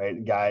ball,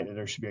 right?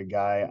 There should be a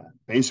guy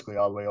basically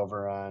all the way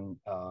over on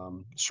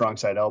strong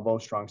side elbow,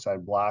 strong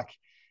side block,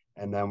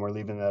 and then we're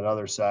leaving that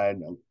other side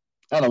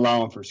not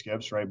allowing for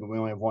skips, right? But we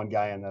only have one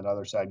guy on that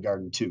other side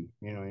guarding two.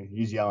 You know,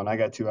 he's yelling, "I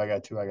got two, I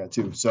got two, I got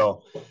two."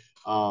 So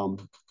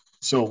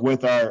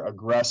with our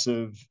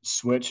aggressive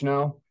switch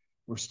now,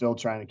 we're still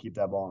trying to keep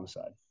that ball on the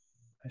side.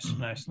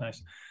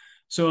 Nice.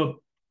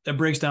 So that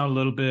breaks down a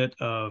little bit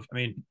of, I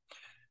mean,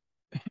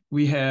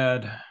 we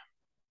had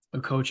a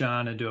coach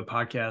on and do a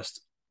podcast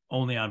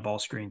only on ball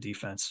screen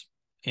defense.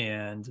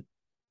 And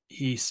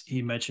he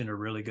mentioned a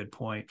really good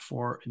point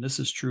and this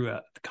is true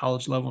at the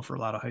college level for a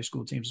lot of high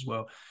school teams as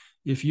well.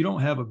 If you don't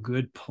have a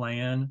good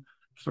plan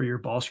for your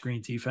ball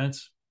screen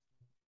defense,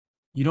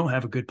 you don't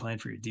have a good plan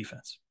for your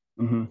defense.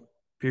 Mm-hmm.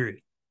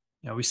 Period.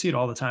 We see it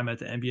all the time at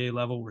the NBA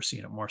level. We're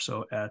seeing it more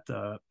so at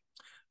the,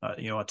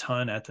 a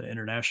ton at the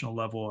international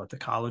level, at the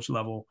college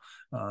level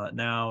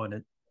now,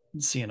 and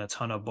seeing a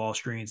ton of ball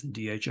screens and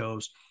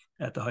DHOs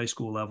at the high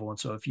school level. And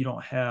so if you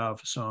don't have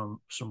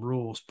some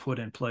rules put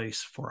in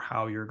place for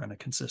how you're going to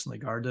consistently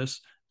guard this,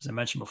 as I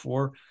mentioned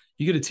before,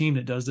 you get a team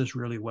that does this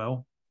really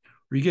well,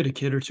 or you get a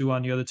kid or two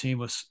on the other team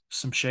with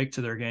some shake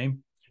to their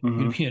game, you're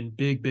going to be in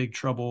big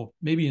trouble,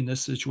 maybe in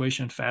this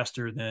situation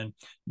faster than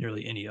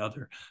nearly any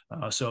other.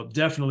 So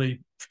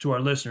definitely to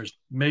our listeners,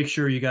 make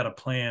sure you got a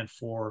plan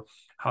for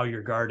how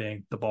you're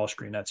guarding the ball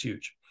screen. That's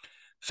huge.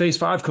 Phase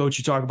 5, coach,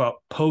 you talk about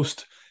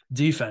post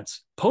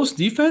defense. Post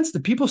defense? Do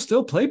people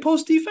still play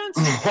post defense?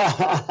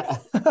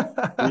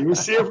 You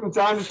see it from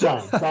time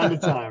to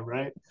time,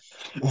 right?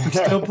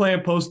 Still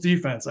playing post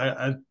defense.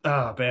 Man,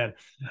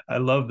 I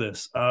love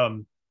this.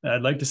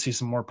 I'd like to see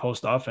some more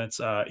post offense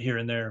here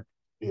and there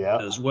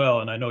as well.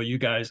 And I know you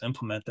guys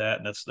implement that.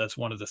 And that's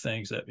one of the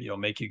things that,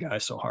 make you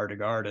guys so hard to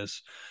guard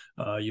is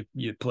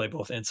you play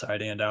both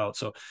inside and out.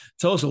 So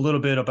tell us a little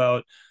bit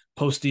about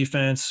post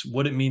defense,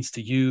 what it means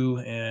to you,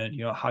 and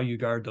how you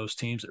guard those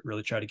teams that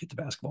really try to get the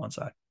basketball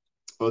inside.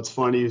 Well, it's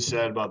funny you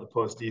said about the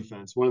post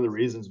defense. One of the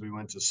reasons we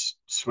went to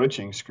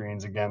switching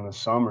screens again this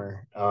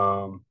summer,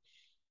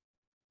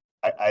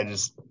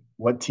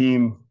 what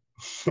team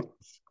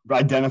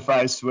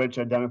identifies switch,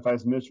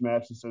 identifies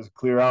mismatch, and says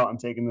clear out, I'm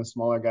taking the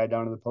smaller guy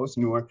down to the post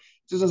anymore. It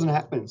just doesn't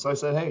happen. So I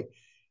said, hey,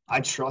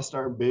 I trust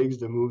our bigs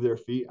to move their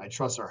feet. I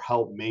trust our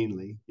help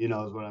mainly, is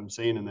what I'm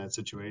saying in that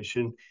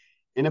situation.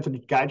 And if a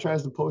guy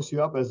tries to post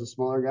you up as a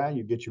smaller guy,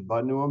 you get your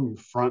butt into him, you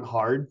front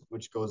hard,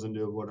 which goes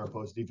into what our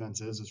post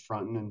defense is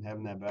fronting and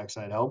having that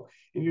backside help,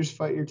 and you just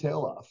fight your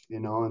tail off,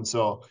 And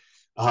so,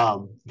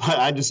 but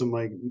I'm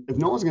like, if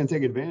no one's going to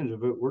take advantage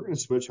of it, we're going to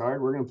switch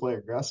hard, we're going to play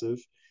aggressive,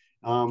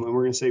 and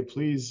we're going to say,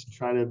 please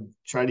try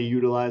to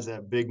utilize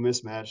that big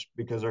mismatch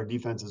because our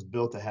defense is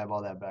built to have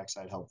all that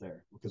backside help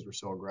there because we're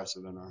so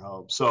aggressive in our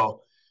help.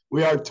 So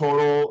we are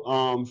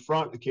total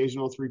front,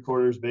 occasional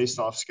 3/4 based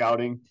off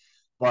scouting.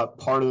 But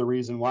part of the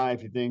reason why,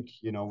 if you think,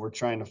 we're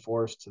trying to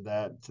force to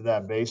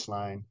that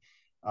baseline,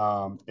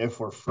 if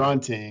we're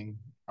fronting,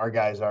 our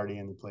guy's already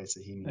in the place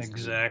that he needs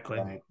exactly.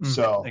 to be, right?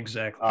 So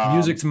exactly.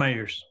 Music to my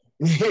ears.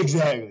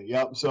 Exactly.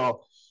 Yep.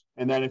 So,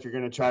 and then if you're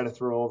going to try to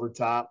throw over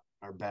top,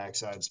 our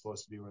backside is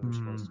supposed to be where they're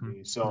supposed to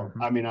be. So,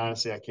 I mean,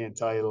 honestly, I can't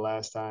tell you the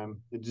last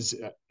time.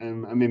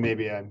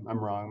 Maybe I'm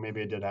wrong.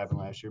 Maybe it did happen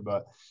last year,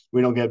 but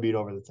we don't get beat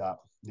over the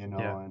top. And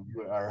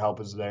our help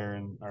is there,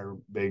 and our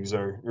bigs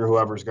or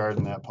whoever's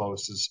guarding that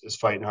post is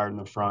fighting hard in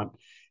the front,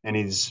 and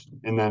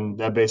then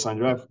that baseline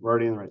drive, we're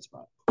already in the right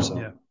spot. So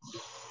yeah,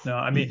 no,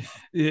 I mean,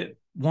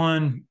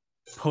 one,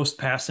 post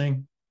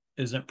passing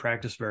isn't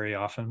practiced very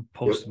often.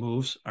 Post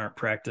moves aren't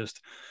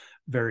practiced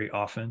very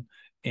often,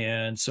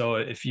 and so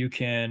if you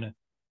can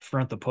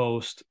front the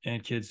post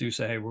and kids do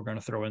say, hey, we're going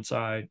to throw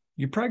inside,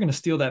 you're probably going to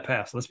steal that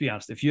pass. Let's be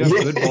honest. If you have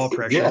good ball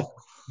pressure,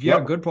 if you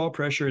have good ball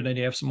pressure, and then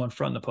you have someone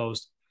fronting the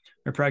post,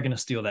 you're probably going to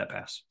steal that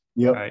pass.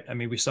 Yep. Right. I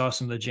mean, we saw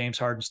some of the James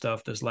Harden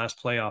stuff this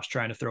last playoffs,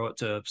 trying to throw it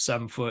to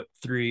 7'3"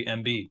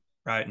 MB,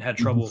 right, and had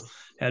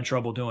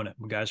trouble doing it.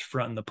 When guys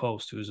fronting the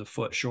post, who's a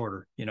foot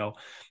shorter,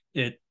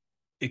 it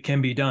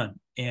can be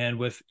done. And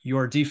with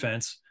your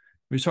defense,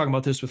 we were talking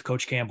about this with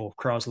Coach Campbell,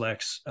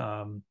 Croslex,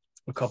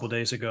 a couple of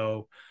days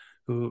ago,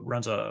 who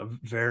runs a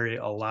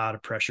lot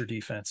of pressure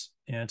defense,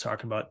 and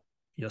talking about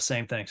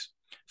same things.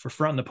 For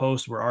fronting the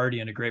post, we're already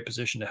in a great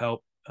position to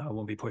help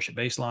when we push a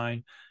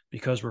baseline.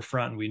 Because we're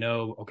fronting, we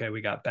know, okay,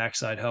 we got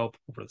backside help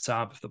over the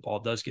top if the ball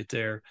does get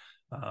there,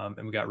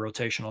 and we got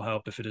rotational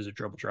help if it is a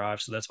dribble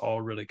drive. So that's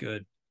all really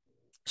good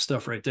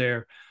stuff right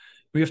there.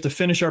 We have to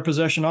finish our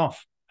possession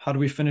off. How do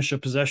we finish a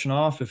possession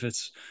off? If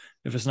it's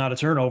not a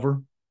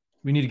turnover,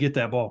 we need to get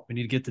that ball. We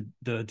need to get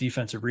the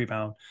defensive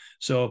rebound.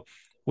 So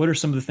what are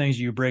some of the things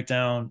you break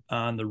down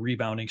on the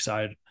rebounding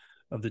side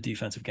of the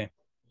defensive game?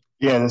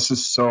 Yeah, this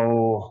is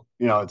so,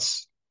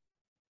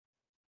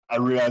 I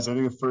realized, I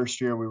think the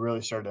first year we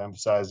really started to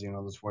emphasize,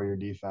 this warrior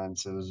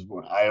defense. It was,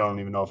 I don't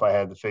even know if I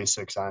had the phase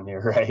 6 on here,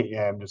 right?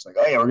 Yeah, I'm just like,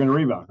 oh yeah, we're gonna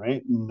rebound,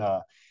 right? And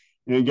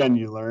again,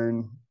 you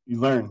learn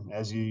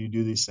as you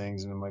do these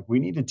things, and I'm like, we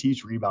need to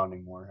teach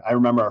rebounding more. I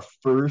remember our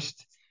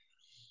first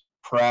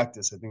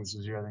practice, I think this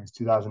was year, I think it's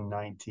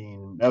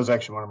 2019. That was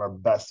actually one of our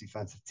best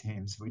defensive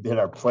teams. We did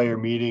our player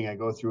meeting. I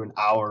go through an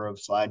hour of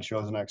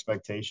slideshows and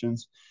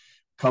expectations.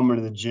 Come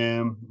into the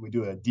gym, we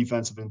do a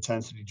defensive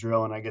intensity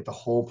drill, and I get the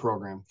whole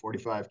program,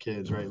 45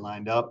 kids, right,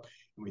 lined up,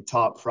 and we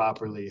taught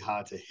properly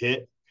how to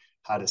hit,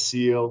 how to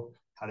seal,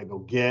 how to go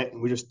get,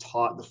 and we just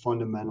taught the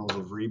fundamentals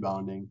of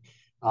rebounding.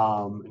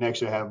 And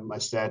actually, I have my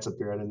stats up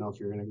here. I don't know if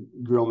you're going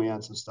to grill me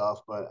on some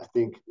stuff, but I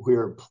think we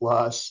were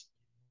plus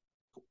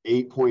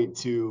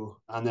 8.2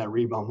 on that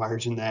rebound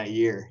margin that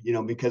year,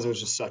 because it was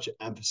just such an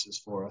emphasis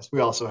for us. We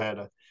also had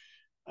a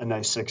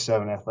nice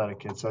 6'7" athletic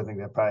kid, so I think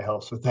that probably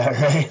helps with that,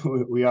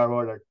 right? We are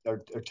what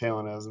our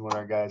talent is and what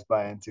our guys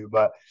buy into.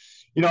 But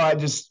you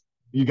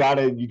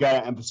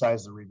gotta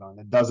emphasize the rebound.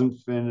 It doesn't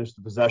finish,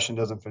 the possession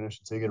doesn't finish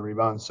until you get a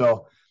rebound.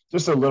 So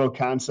just a little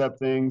concept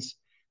things.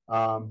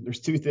 There's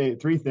three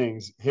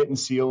things: hit and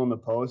seal in the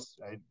post.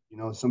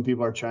 Some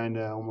people are trying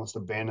to almost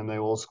abandon the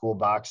old school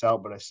box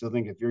out, but I still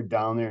think if you're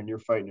down there and you're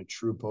fighting a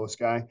true post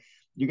guy,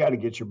 you got to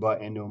get your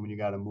butt into him and you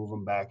got to move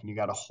him back and you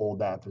got to hold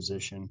that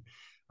position.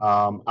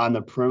 On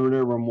the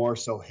perimeter, we're more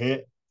so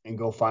hit and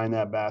go find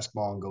that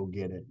basketball and go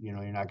get it. You're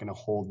not going to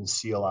hold and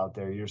seal out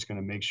there. You're just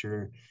going to make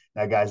sure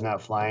that guy's not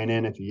flying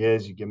in. If he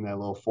is, you give him that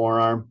little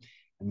forearm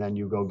and then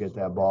you go get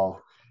that ball.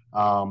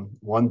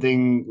 One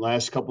thing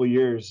last couple of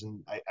years,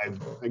 and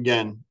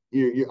again,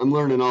 I'm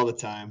learning all the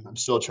time. I'm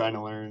still trying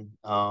to learn,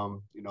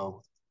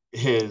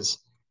 is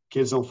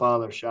kids don't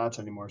follow their shots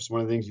anymore. So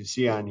one of the things you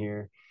see on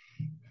here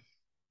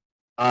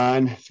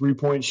on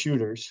 3-point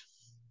shooters,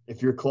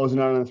 if you're closing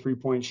out on the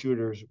 3-point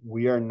shooters,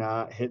 we are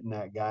not hitting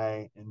that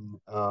guy and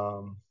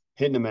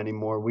hitting him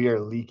anymore. We are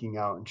leaking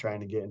out and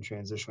trying to get in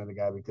transition with the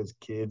guy because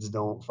kids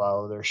don't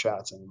follow their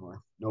shots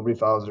anymore. Nobody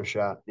follows their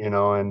shot,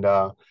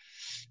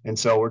 and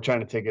so we're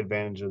trying to take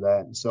advantage of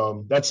that. And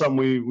so that's something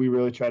we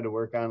really tried to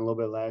work on a little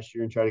bit last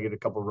year and try to get a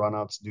couple of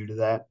runouts due to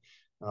that.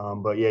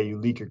 But yeah, you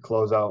leak your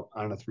closeout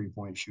on a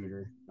 3-point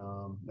shooter.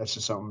 That's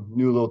just something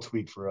new, little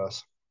tweak for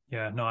us.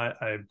 Yeah, no,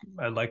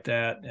 I like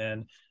that.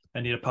 And I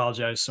need to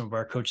apologize to some of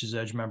our Coach's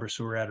Edge members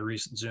who were at a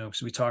recent Zoom.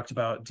 So we talked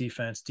about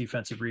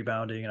defensive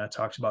rebounding, and I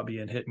talked about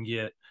being hit and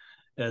get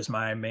as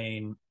my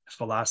main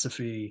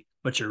philosophy.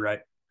 But you're right.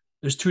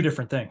 There's two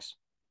different things.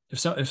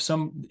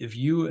 If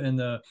you and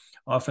the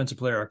offensive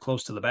player are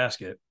close to the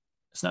basket,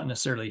 it's not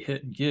necessarily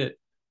hit and get,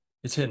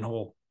 it's hit and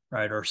hole,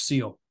 right? Or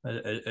seal,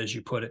 as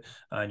you put it.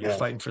 And you're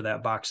fighting for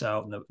that box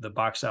out, and the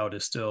box out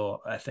is still,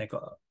 I think,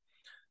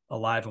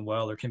 alive and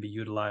well, or can be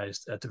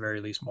utilized at the very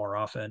least more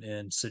often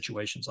in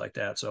situations like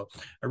that. So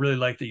I really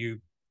like that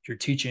you're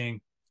teaching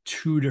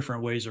two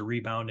different ways of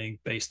rebounding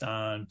based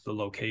on the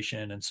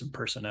location and some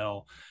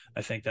personnel.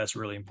 I think that's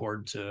really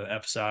important to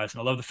emphasize.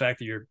 And I love the fact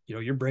that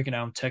you're breaking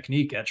down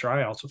technique at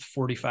tryouts with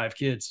 45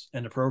 kids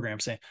in the program,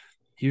 saying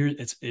here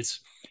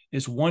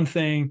it's one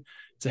thing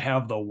to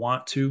have the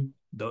want to,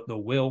 the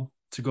will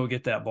to go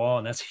get that ball.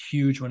 And that's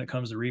huge when it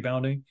comes to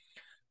rebounding.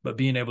 But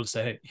being able to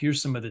say, hey,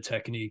 here's some of the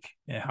technique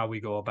and how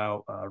we go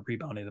about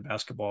rebounding the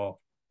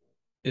basketball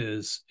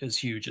is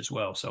huge as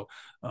well. So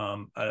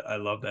I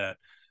love that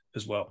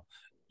as well.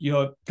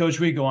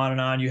 Coach, we go on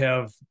and on. You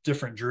have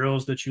different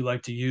drills that you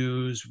like to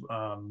use.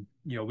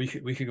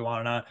 We could go on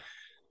and on.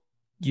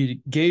 You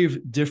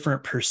gave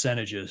different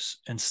percentages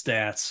and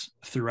stats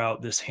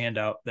throughout this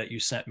handout that you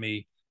sent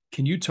me.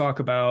 Can you talk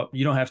about,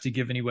 you don't have to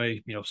give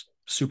anyway,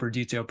 super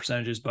detailed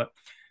percentages, but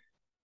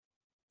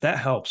that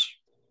helps,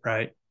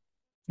 right?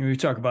 We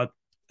talk about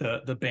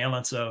the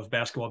balance of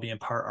basketball being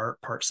part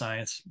art, part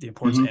science, the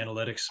importance of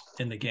analytics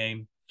in the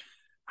game.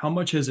 How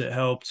much has it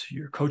helped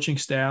your coaching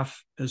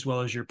staff as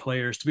well as your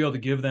players to be able to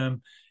give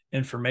them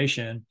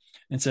information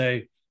and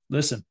say,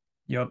 listen,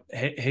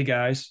 hey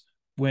guys,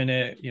 when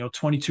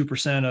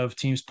 22% of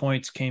teams'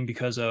 points came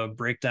because of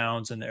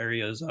breakdowns in the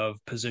areas of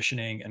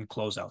positioning and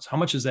closeouts. How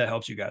much has that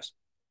helped you guys?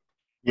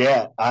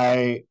 Yeah,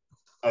 I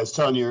was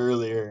telling you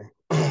earlier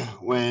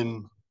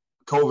when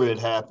COVID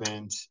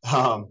happened,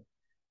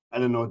 I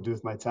didn't know what to do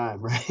with my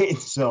time, right?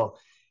 So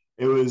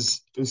it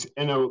was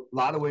in a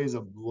lot of ways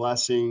a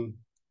blessing.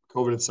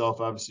 COVID itself,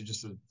 obviously,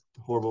 just a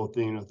horrible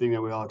thing, a thing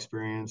that we all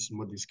experienced and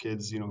what these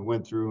kids,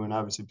 went through, and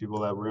obviously people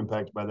that were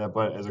impacted by that.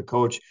 But as a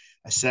coach,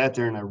 I sat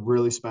there and I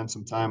really spent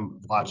some time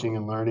watching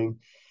and learning.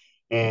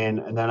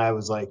 And then I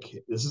was like,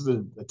 this is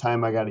the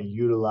time I got to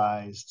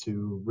utilize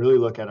to really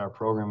look at our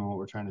program and what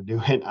we're trying to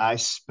do. And I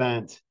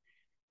spent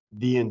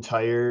the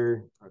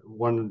entire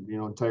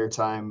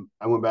time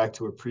I went back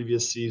to a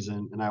previous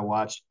season and I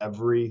watched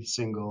every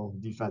single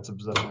defensive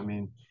possession. I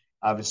mean,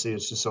 obviously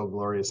it's just so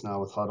glorious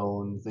now with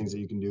Huddle and things that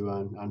you can do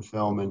on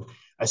film. And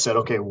I said,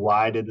 okay,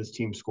 why did this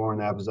team score in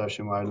that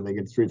possession? Why did they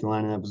get the free throw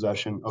line in that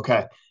possession?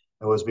 Okay,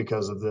 it was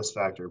because of this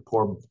factor,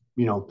 poor,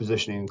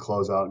 positioning and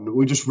closeout. And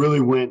we just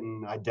really went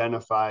and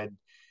identified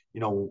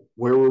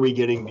where were we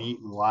getting beat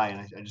and why? And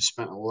I just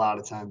spent a lot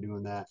of time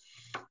doing that.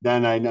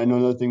 Then I know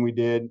another thing we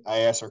did, I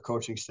asked our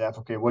coaching staff,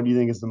 okay, what do you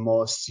think is the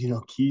most,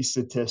 key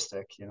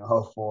statistic,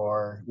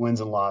 for wins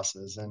and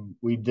losses? And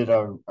we did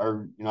our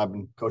I've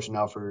been coaching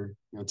now for,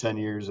 10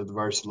 years at the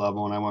varsity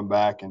level. And I went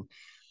back and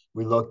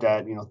we looked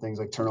at, things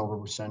like turnover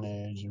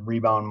percentage and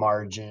rebound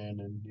margin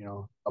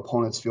and,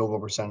 opponent's field goal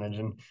percentage.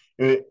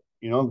 And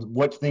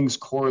what things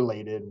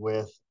correlated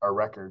with our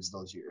records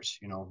those years,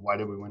 why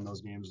did we win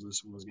those games,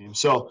 lose those games?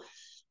 So,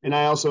 and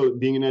I also,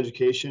 being in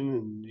education,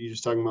 and you're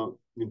just talking about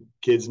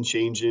kids and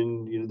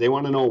changing, they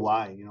want to know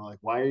why, like,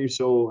 why are you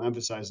so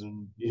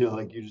emphasizing,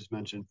 like you just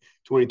mentioned,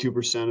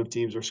 22% of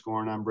teams are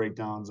scoring on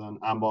breakdowns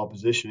on ball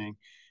positioning.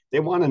 They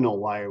want to know,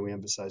 why are we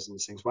emphasizing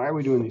these things? Why are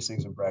we doing these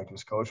things in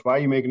practice, coach? Why are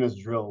you making us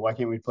drill? Why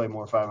can't we play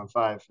more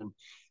 5-on-5? And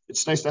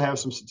it's nice to have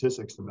some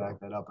statistics to back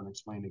that up and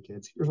explain to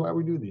kids, here's why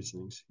we do these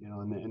things,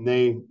 and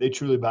they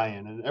truly buy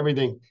in. And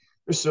everything,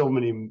 there's so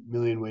many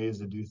million ways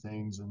to do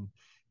things. And,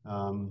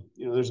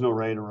 there's no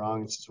right or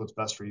wrong. It's just what's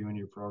best for you and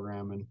your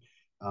program. And,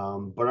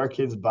 but our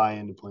kids buy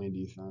into playing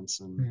defense.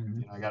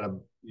 And,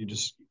 you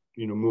just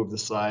move the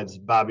slides.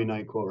 Bobby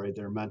Knight quote right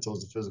there: mental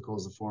is the physical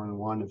is the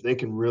 4-in-1. If they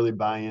can really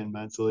buy in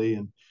mentally,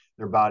 and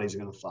their body's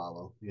going to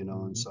follow,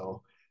 and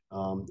so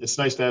it's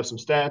nice to have some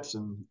stats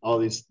and all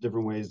these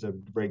different ways to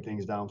break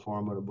things down for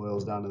them, but it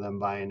boils down to them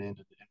buying in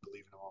and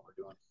believing in what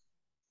we're doing.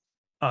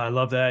 I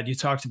love that. You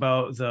talked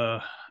about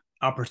the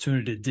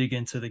opportunity to dig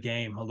into the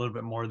game a little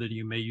bit more than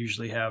you may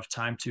usually have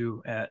time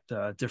to at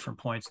different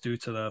points due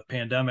to the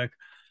pandemic.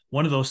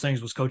 One of those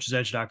things was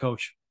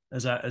coachesedge.coach.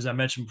 As I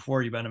mentioned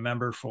before, you've been a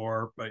member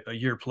for a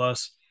year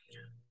plus.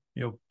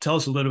 Tell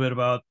us a little bit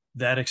about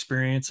that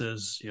experience.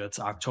 As it's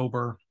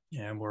October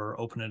and we're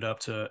opening it up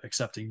to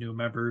accepting new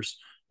members.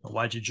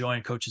 Why'd you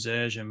join Coach's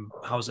Edge, and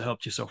how has it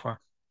helped you so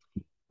far?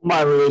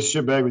 My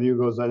relationship back with you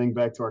goes, I think,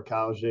 back to our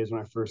college days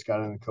when I first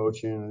got into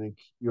coaching. I think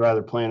you're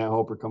either playing at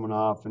Hope or coming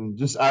off, and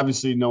just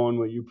obviously knowing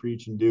what you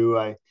preach and do,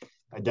 I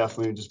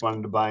definitely just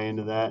wanted to buy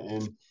into that.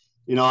 And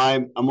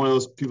I'm one of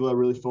those people that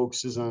really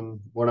focuses on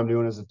what I'm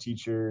doing as a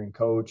teacher and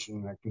coach,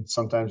 and I can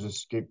sometimes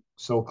just get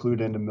so clued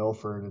into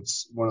Milford.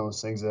 It's one of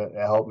those things that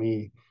helped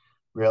me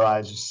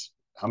realize just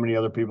how many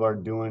other people are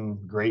doing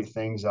great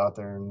things out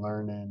there and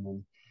learning.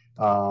 And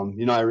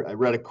I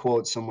read a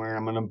quote somewhere.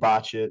 I'm going to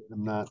botch it.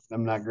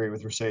 I'm not great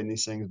with reciting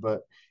these things,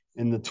 but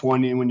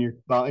when you're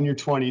about in your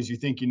 20s, you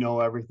think you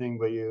know everything,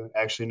 but you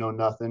actually know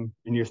nothing.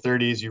 In your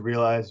 30s, you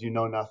realize you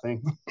know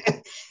nothing.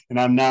 And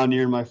I'm now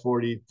near my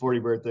 40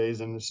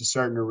 birthdays, and it's just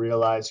starting to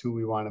realize who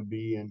we want to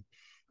be, and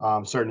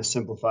starting to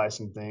simplify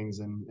some things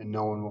and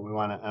knowing what we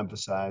want to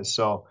emphasize.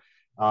 So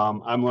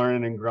I'm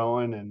learning and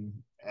growing, and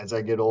as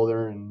I get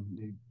older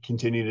and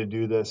continue to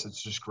do this,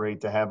 it's just great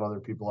to have other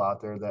people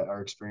out there that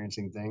are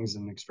experiencing things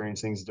and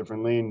experience things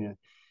differently. And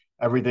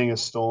everything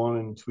is stolen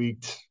and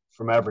tweaked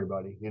from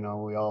everybody. We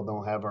all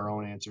don't have our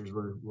own answers.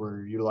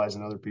 We're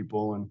utilizing other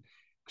people. And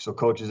so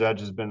Coach's Edge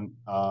has been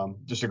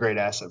just a great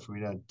asset for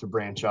me to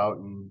branch out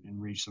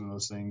and reach some of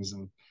those things.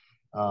 And,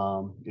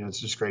 it's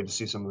just great to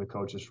see some of the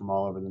coaches from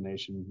all over the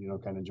nation,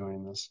 kind of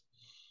joining this.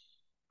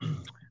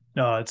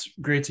 No, it's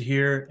great to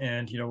hear.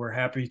 And, we're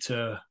happy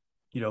to,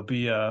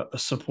 be a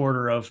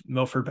supporter of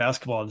Milford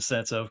basketball in the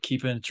sense of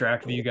keeping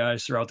track of you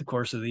guys throughout the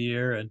course of the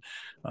year, and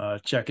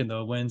checking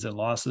the wins and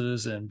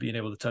losses, and being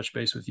able to touch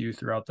base with you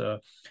throughout the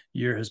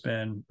year has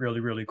been really,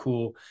 really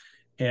cool.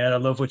 And I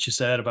love what you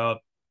said about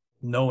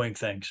knowing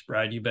things,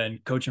 right? You've been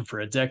coaching for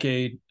a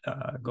decade,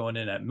 going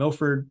in at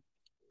Milford,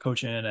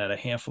 coaching at a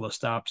handful of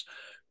stops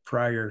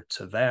prior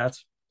to that.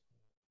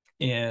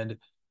 And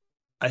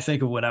I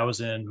think of when I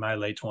was in my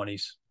late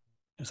 20s,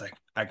 it's like,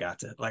 I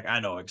got it. Like, I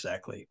know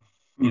exactly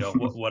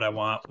what I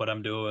want, what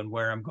I'm doing,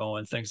 where I'm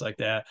going, things like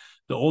that.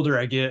 The older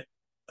I get,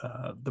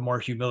 the more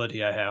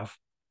humility I have.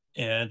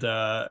 And,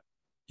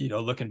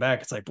 looking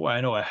back, it's like, boy, I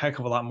know a heck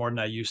of a lot more than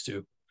I used to.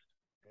 Yep.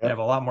 I have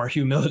a lot more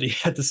humility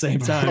at the same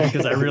time,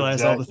 because I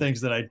realize all the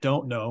things that I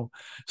don't know.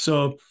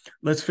 So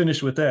let's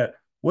finish with that.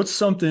 What's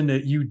something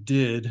that you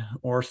did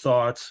or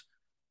thought,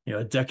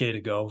 a decade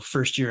ago,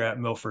 first year at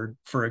Milford,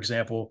 for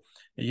example,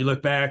 and you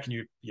look back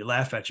and you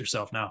laugh at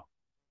yourself now?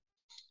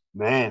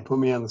 Man, put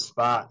me on the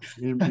spot.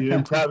 You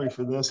didn't prep me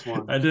for this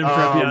one. I didn't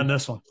prep you on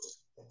this one.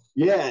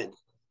 Yeah.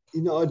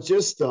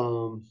 Just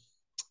I'm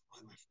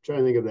trying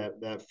to think of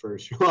that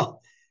first.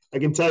 Well, I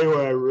can tell you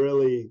where I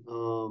really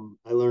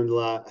I learned a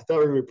lot. I thought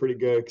we were going to be pretty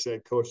good because I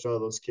coached all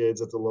those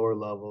kids at the lower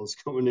levels.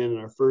 Coming in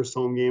our first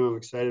home game, I'm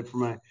excited for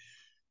my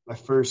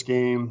first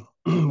game,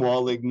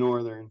 Wall Lake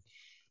Northern,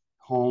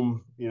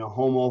 home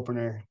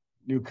opener,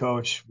 new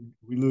coach.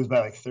 We lose by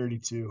like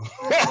 32.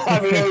 I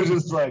mean, it was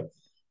just like,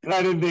 and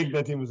I didn't think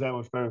that team was that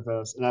much better than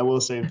us. And I will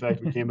say, in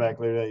fact, we came back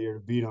later that year to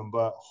beat them.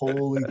 But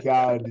holy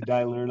cow, did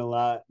I learn a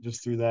lot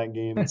just through that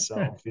game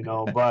itself,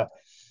 But,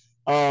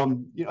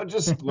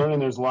 just learning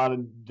there's a lot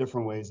of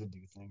different ways to do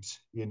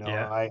things.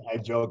 Yeah. I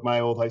joke,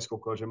 my old high school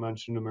coach, I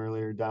mentioned him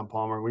earlier, Don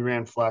Palmer, we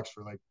ran flex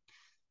for like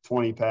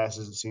 20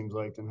 passes, it seems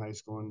like, in high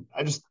school. And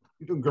I just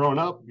growing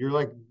up, you're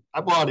like,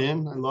 I bought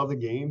in. I love the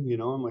game.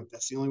 I'm like,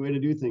 that's the only way to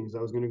do things.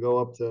 I was going to go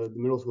up to the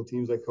middle school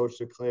teams I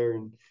coached at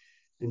Clare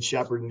and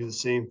Shepherd and do the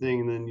same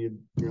thing. And then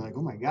you're like,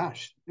 oh my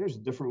gosh, there's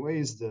different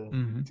ways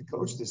to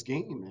coach this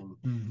game.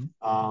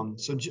 And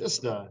so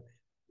just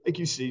like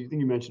you see, I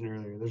think you mentioned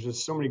earlier, there's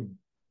just so many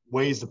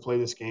ways to play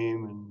this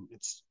game, and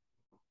it's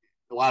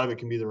a lot of it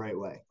can be the right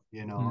way,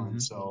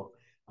 And so,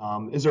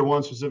 is there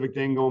one specific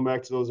thing going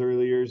back to those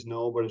early years?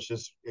 No, but it's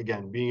just,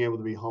 again, being able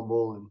to be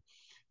humble and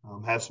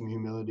have some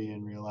humility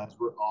and realize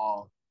we're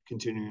all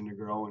continuing to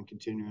grow and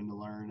continuing to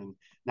learn and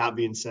not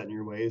being set in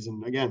your ways.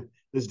 And again,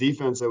 this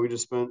defense that we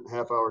just spent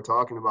half hour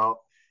talking about,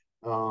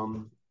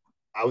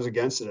 I was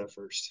against it at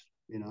first.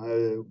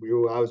 I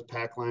was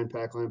pack line.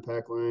 We're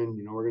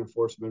going to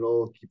force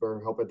middle, keep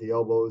our help at the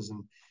elbows.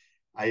 And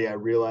I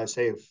realized,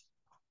 hey, if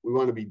we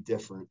want to be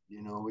different,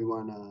 we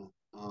want to,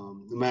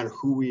 no matter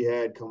who we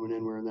had coming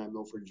in wearing that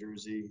Milford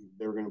jersey,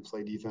 they were going to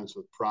play defense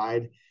with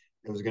pride.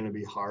 It was going to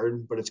be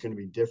hard, but it's going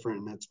to be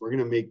different. And we're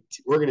going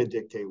to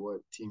dictate what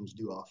teams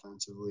do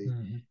offensively.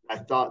 I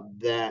thought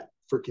that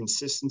for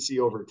consistency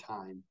over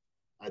time,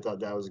 I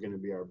thought that was going to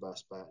be our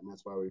best bet. And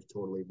that's why we've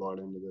totally bought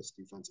into this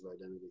defensive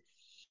identity.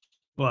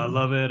 Well, I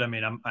love it. I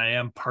mean, I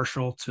am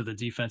partial to the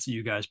defense that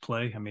you guys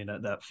play. I mean,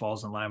 that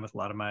falls in line with a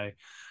lot of my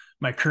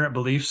current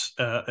beliefs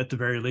at the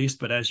very least.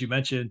 But as you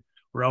mentioned,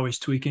 we're always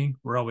tweaking,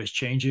 we're always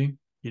changing,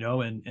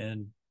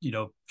 and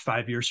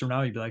 5 years from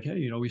now, you'd be like,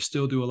 hey, we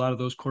still do a lot of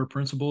those core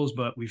principles,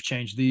 but we've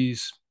changed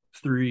these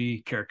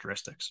 3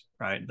 characteristics,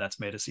 right? That's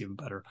made us even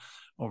better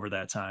over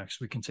that time because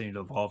we continue to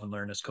evolve and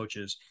learn as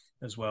coaches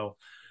as well.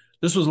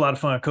 This was a lot of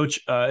fun, Coach.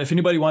 If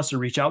anybody wants to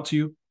reach out to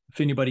you,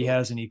 if anybody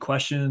has any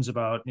questions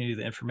about any of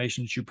the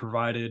information that you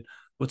provided,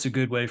 what's a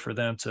good way for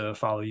them to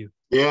follow you?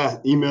 Yeah,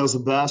 email's the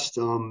best.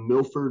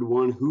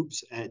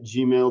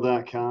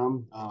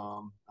 Milford1hoops@gmail.com.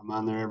 I'm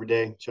on there every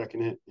day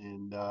checking it,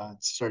 and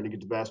it's starting to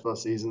get to basketball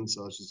season,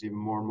 so it's just even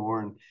more and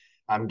more. And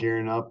I'm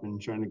gearing up and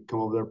trying to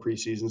come over there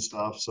preseason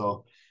stuff.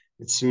 So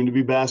it's soon to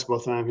be basketball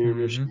time here in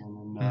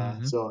Michigan,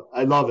 and so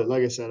I love it.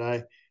 Like I said,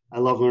 I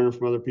love learning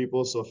from other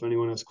people. So if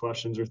anyone has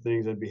questions or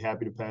things, I'd be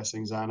happy to pass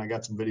things on. I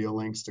got some video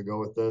links to go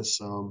with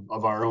this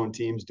of our own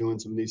teams doing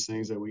some of these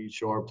things that we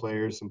show our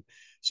players,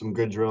 some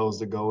good drills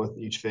to go with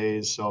each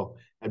phase. So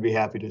I'd be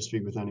happy to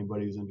speak with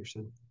anybody who's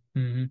interested.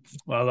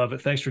 Well, I love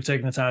it. Thanks for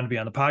taking the time to be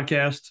on the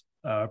podcast.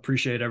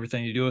 Appreciate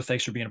everything you do.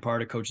 Thanks for being a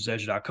part of Coach's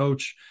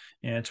Edge.coach.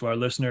 And to our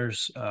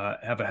listeners,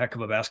 have a heck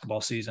of a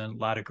basketball season. A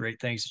lot of great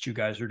things that you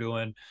guys are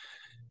doing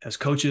as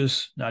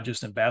coaches, not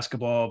just in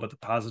basketball, but the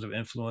positive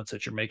influence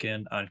that you're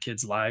making on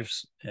kids'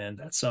 lives. And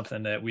that's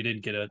something that we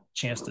didn't get a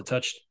chance to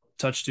touch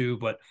to,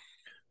 but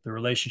the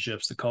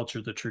relationships, the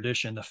culture, the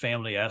tradition, the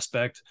family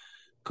aspect,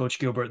 Coach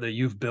Gilbert, that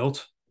you've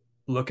built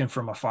looking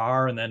from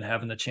afar and then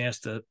having the chance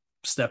to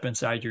step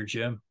inside your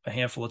gym a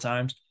handful of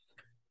times.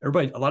 A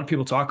lot of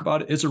people talk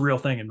about it. It's a real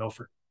thing in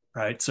Milford,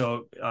 right?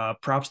 So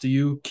props to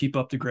you. Keep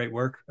up the great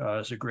work.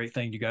 It's a great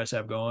thing you guys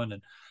have going,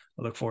 and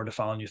I look forward to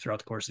following you throughout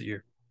the course of the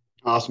year.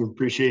 Awesome.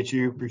 Appreciate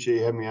you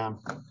having me on.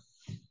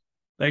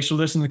 Thanks for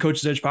listening to the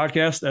Coach's Edge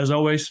podcast. As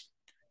always,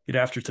 get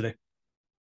after today.